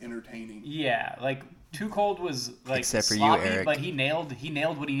something that's entertaining. Yeah, like Too Cold was like Except for you, sloppy, Eric. but he nailed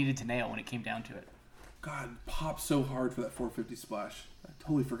what he needed to nail when it came down to it. God, popped so hard for that 450 splash. I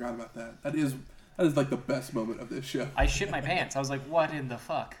totally forgot about that. That is like the best moment of this show. I shit my pants. I was like, what in the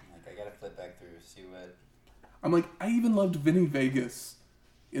fuck? Like, I gotta flip back through, see what... I'm like, I even loved Vinny Vegas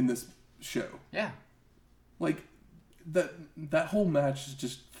in this show. Yeah. Like, that whole match is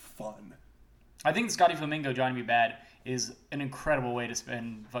just fun. I think Scotty Flamingo, Johnny B. Bad is an incredible way to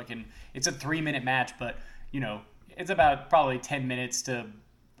spend fucking... It's a 3-minute match, but, you know, it's about probably 10 minutes to...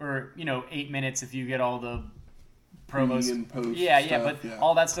 Or, you know, 8 minutes if you get all the promos. Pre and post yeah, stuff, but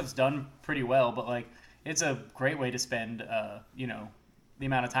all that stuff's done pretty well. But, like, it's a great way to spend, you know, the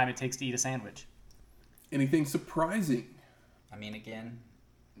amount of time it takes to eat a sandwich. Anything surprising? I mean, again,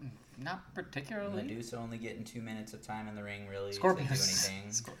 Not particularly. Medusa only getting 2 minutes of time in the ring, really. Scorpio. Doesn't do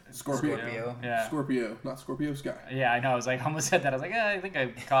anything. Scorpio. Yeah. Scorpio, not Scorpio Sky. Yeah, I know. I was like, I almost said that. I was like, I think I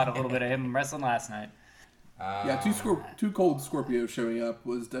caught a little bit of him wrestling last night. Yeah, Too Cold Scorpio showing up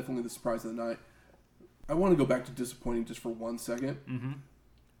was definitely the surprise of the night. I want to go back to disappointing just for 1 second. Mm-hmm.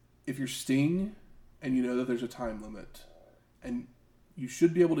 If you're Sting and you know that there's a time limit, and you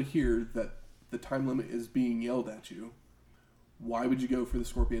should be able to hear that the time limit is being yelled at you, why would you go for the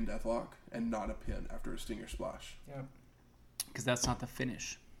Scorpion Deathlock and not a pin after a Stinger Splash? Yep. Because that's not the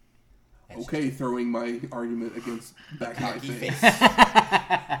finish. Okay, throwing my argument against back my face.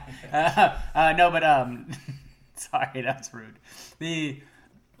 No, but sorry, that's rude. I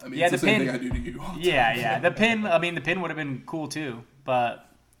mean, Yeah, it's the the same pin- thing I do to you. All the Yeah, time. the pin. I mean, the pin would have been cool too, but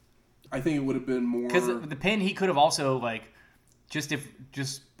I think it would have been more... because the pin, he could have also like just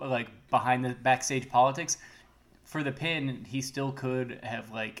like behind the backstage politics. For the pin, he still could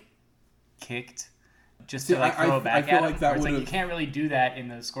have like kicked just See, to like I throw it back feel at like him. that Where it's like you would've- can't really do that in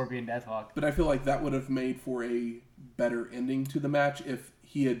the Scorpion Deathlock. But I feel like that would have made for a better ending to the match if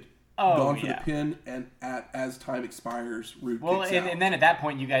he had gone for yeah. the pin and as time expires, Rude Well, kicks out. and then at that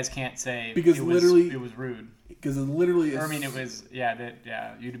point, you guys can't say Because it literally- was rude. Because it literally is... Or, I mean, it was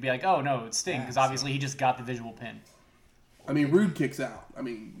you'd be like, oh no, it's Sting because obviously he just got the visual pin. I mean, Rude kicks out. I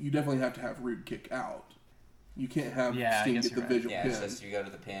mean, you definitely have to have Rude kick out. You can't have Yeah, I Sting guess get the you're right. visual Yeah, pin. it's just you go to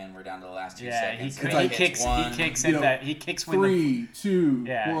the pin. We're down to the last 2 Yeah, he seconds. kicks You know, he kicks when 3, 2,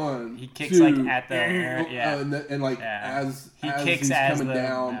 Yeah, 1, he kicks, 2, like, at the- yeah. and like Yeah. as he as kicks he's as coming the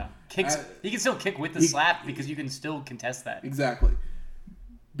down, kicks. as- He can still kick with the he- slap because you can still contest that. Exactly.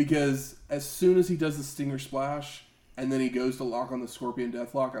 Because as soon as he does the Stinger Splash and then he goes to lock on the Scorpion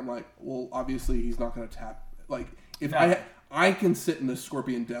Deathlock, I'm like, well, obviously he's not going to tap. Like, if No. I can sit in the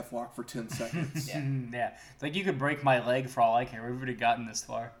Scorpion Deathlock for 10 seconds. Yeah, it's like you could break my leg for all I care. We've already gotten this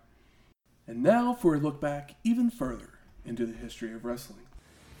far. And now for a look back even further into the history of wrestling.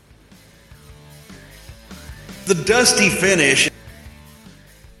 The Dusty Finish.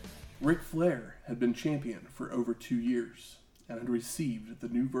 Ric Flair had been champion for over 2 years and had received the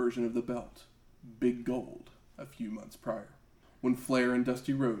new version of the belt, Big Gold, a few months prior, when Flair and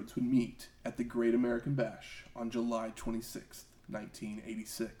Dusty Rhodes would meet at the Great American Bash on July 26,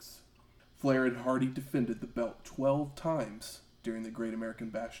 1986. Flair had already defended the belt 12 times during the Great American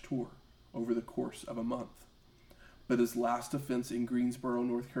Bash tour over the course of a month, but his last defense in Greensboro,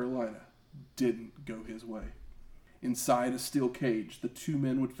 North Carolina, didn't go his way. Inside a steel cage, the two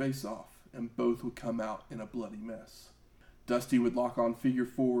men would face off, and both would come out in a bloody mess. Dusty would lock on figure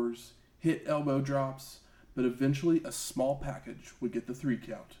fours, hit elbow drops, but eventually a small package would get the 3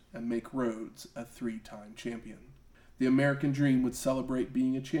 count and make Rhodes a 3-time champion. The American Dream would celebrate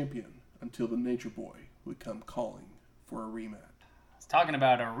being a champion until the Nature Boy would come calling for a rematch. Talking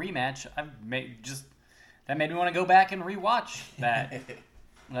about a rematch, that made me want to go back and rewatch that.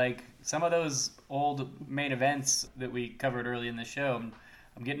 Like some of those old main events that we covered early in the show,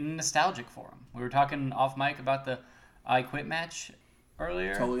 I'm getting nostalgic for them. We were talking off mic about the I Quit match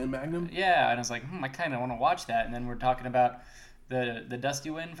earlier. Tully and Magnum? Yeah, and I was like, I kind of want to watch that. And then we're talking about the Dusty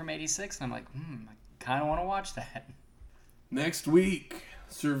win from '86, and I'm like, I kind of want to watch that. Next week,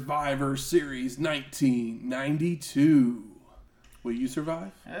 Survivor Series 1992. Will you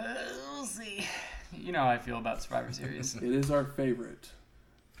survive? We'll see. You know how I feel about Survivor Series. It is our favorite.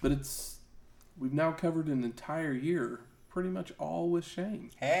 But we've now covered an entire year, pretty much all with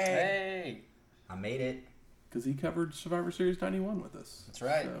Shane. Hey, Hey. I made it. Because he covered Survivor Series 91 with us. That's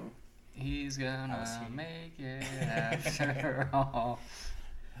right. So, He's gonna make it after all.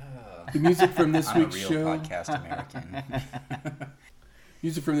 The music from this I'm week's a real show. podcast American.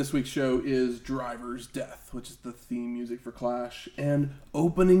 Music from this week's show is Driver's Death, which is the theme music for Clash, and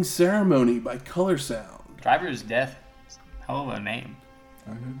Opening Ceremony by Color Sound. Driver's Death. Hell of a name.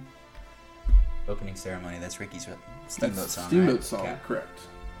 Opening ceremony. That's Ricky's Steamboat That's song. Steamboat right? song, Okay. correct.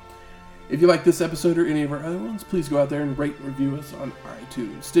 If you like this episode or any of our other ones, please go out there and rate and review us on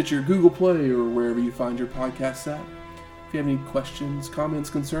iTunes, Stitcher, Google Play, or wherever you find your podcasts at. If you have any questions, comments,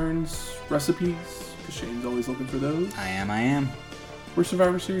 concerns, recipes, because Shane's always looking for those. I am. Where's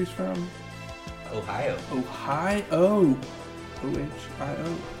Survivor Series from? Ohio. Ohio.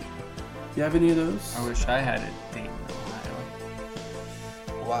 O-H-I-O. You have any of those? I wish I had it named Ohio.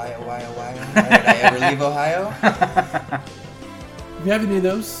 Why did I ever leave Ohio? If you have any of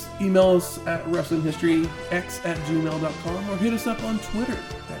those, email us at WrestlingHistoryX@gmail.com or hit us up on Twitter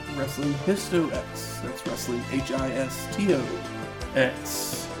at WrestlingHistoX. That's Wrestling HISTOX.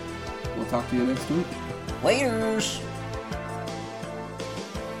 We'll talk to you next week. Laters.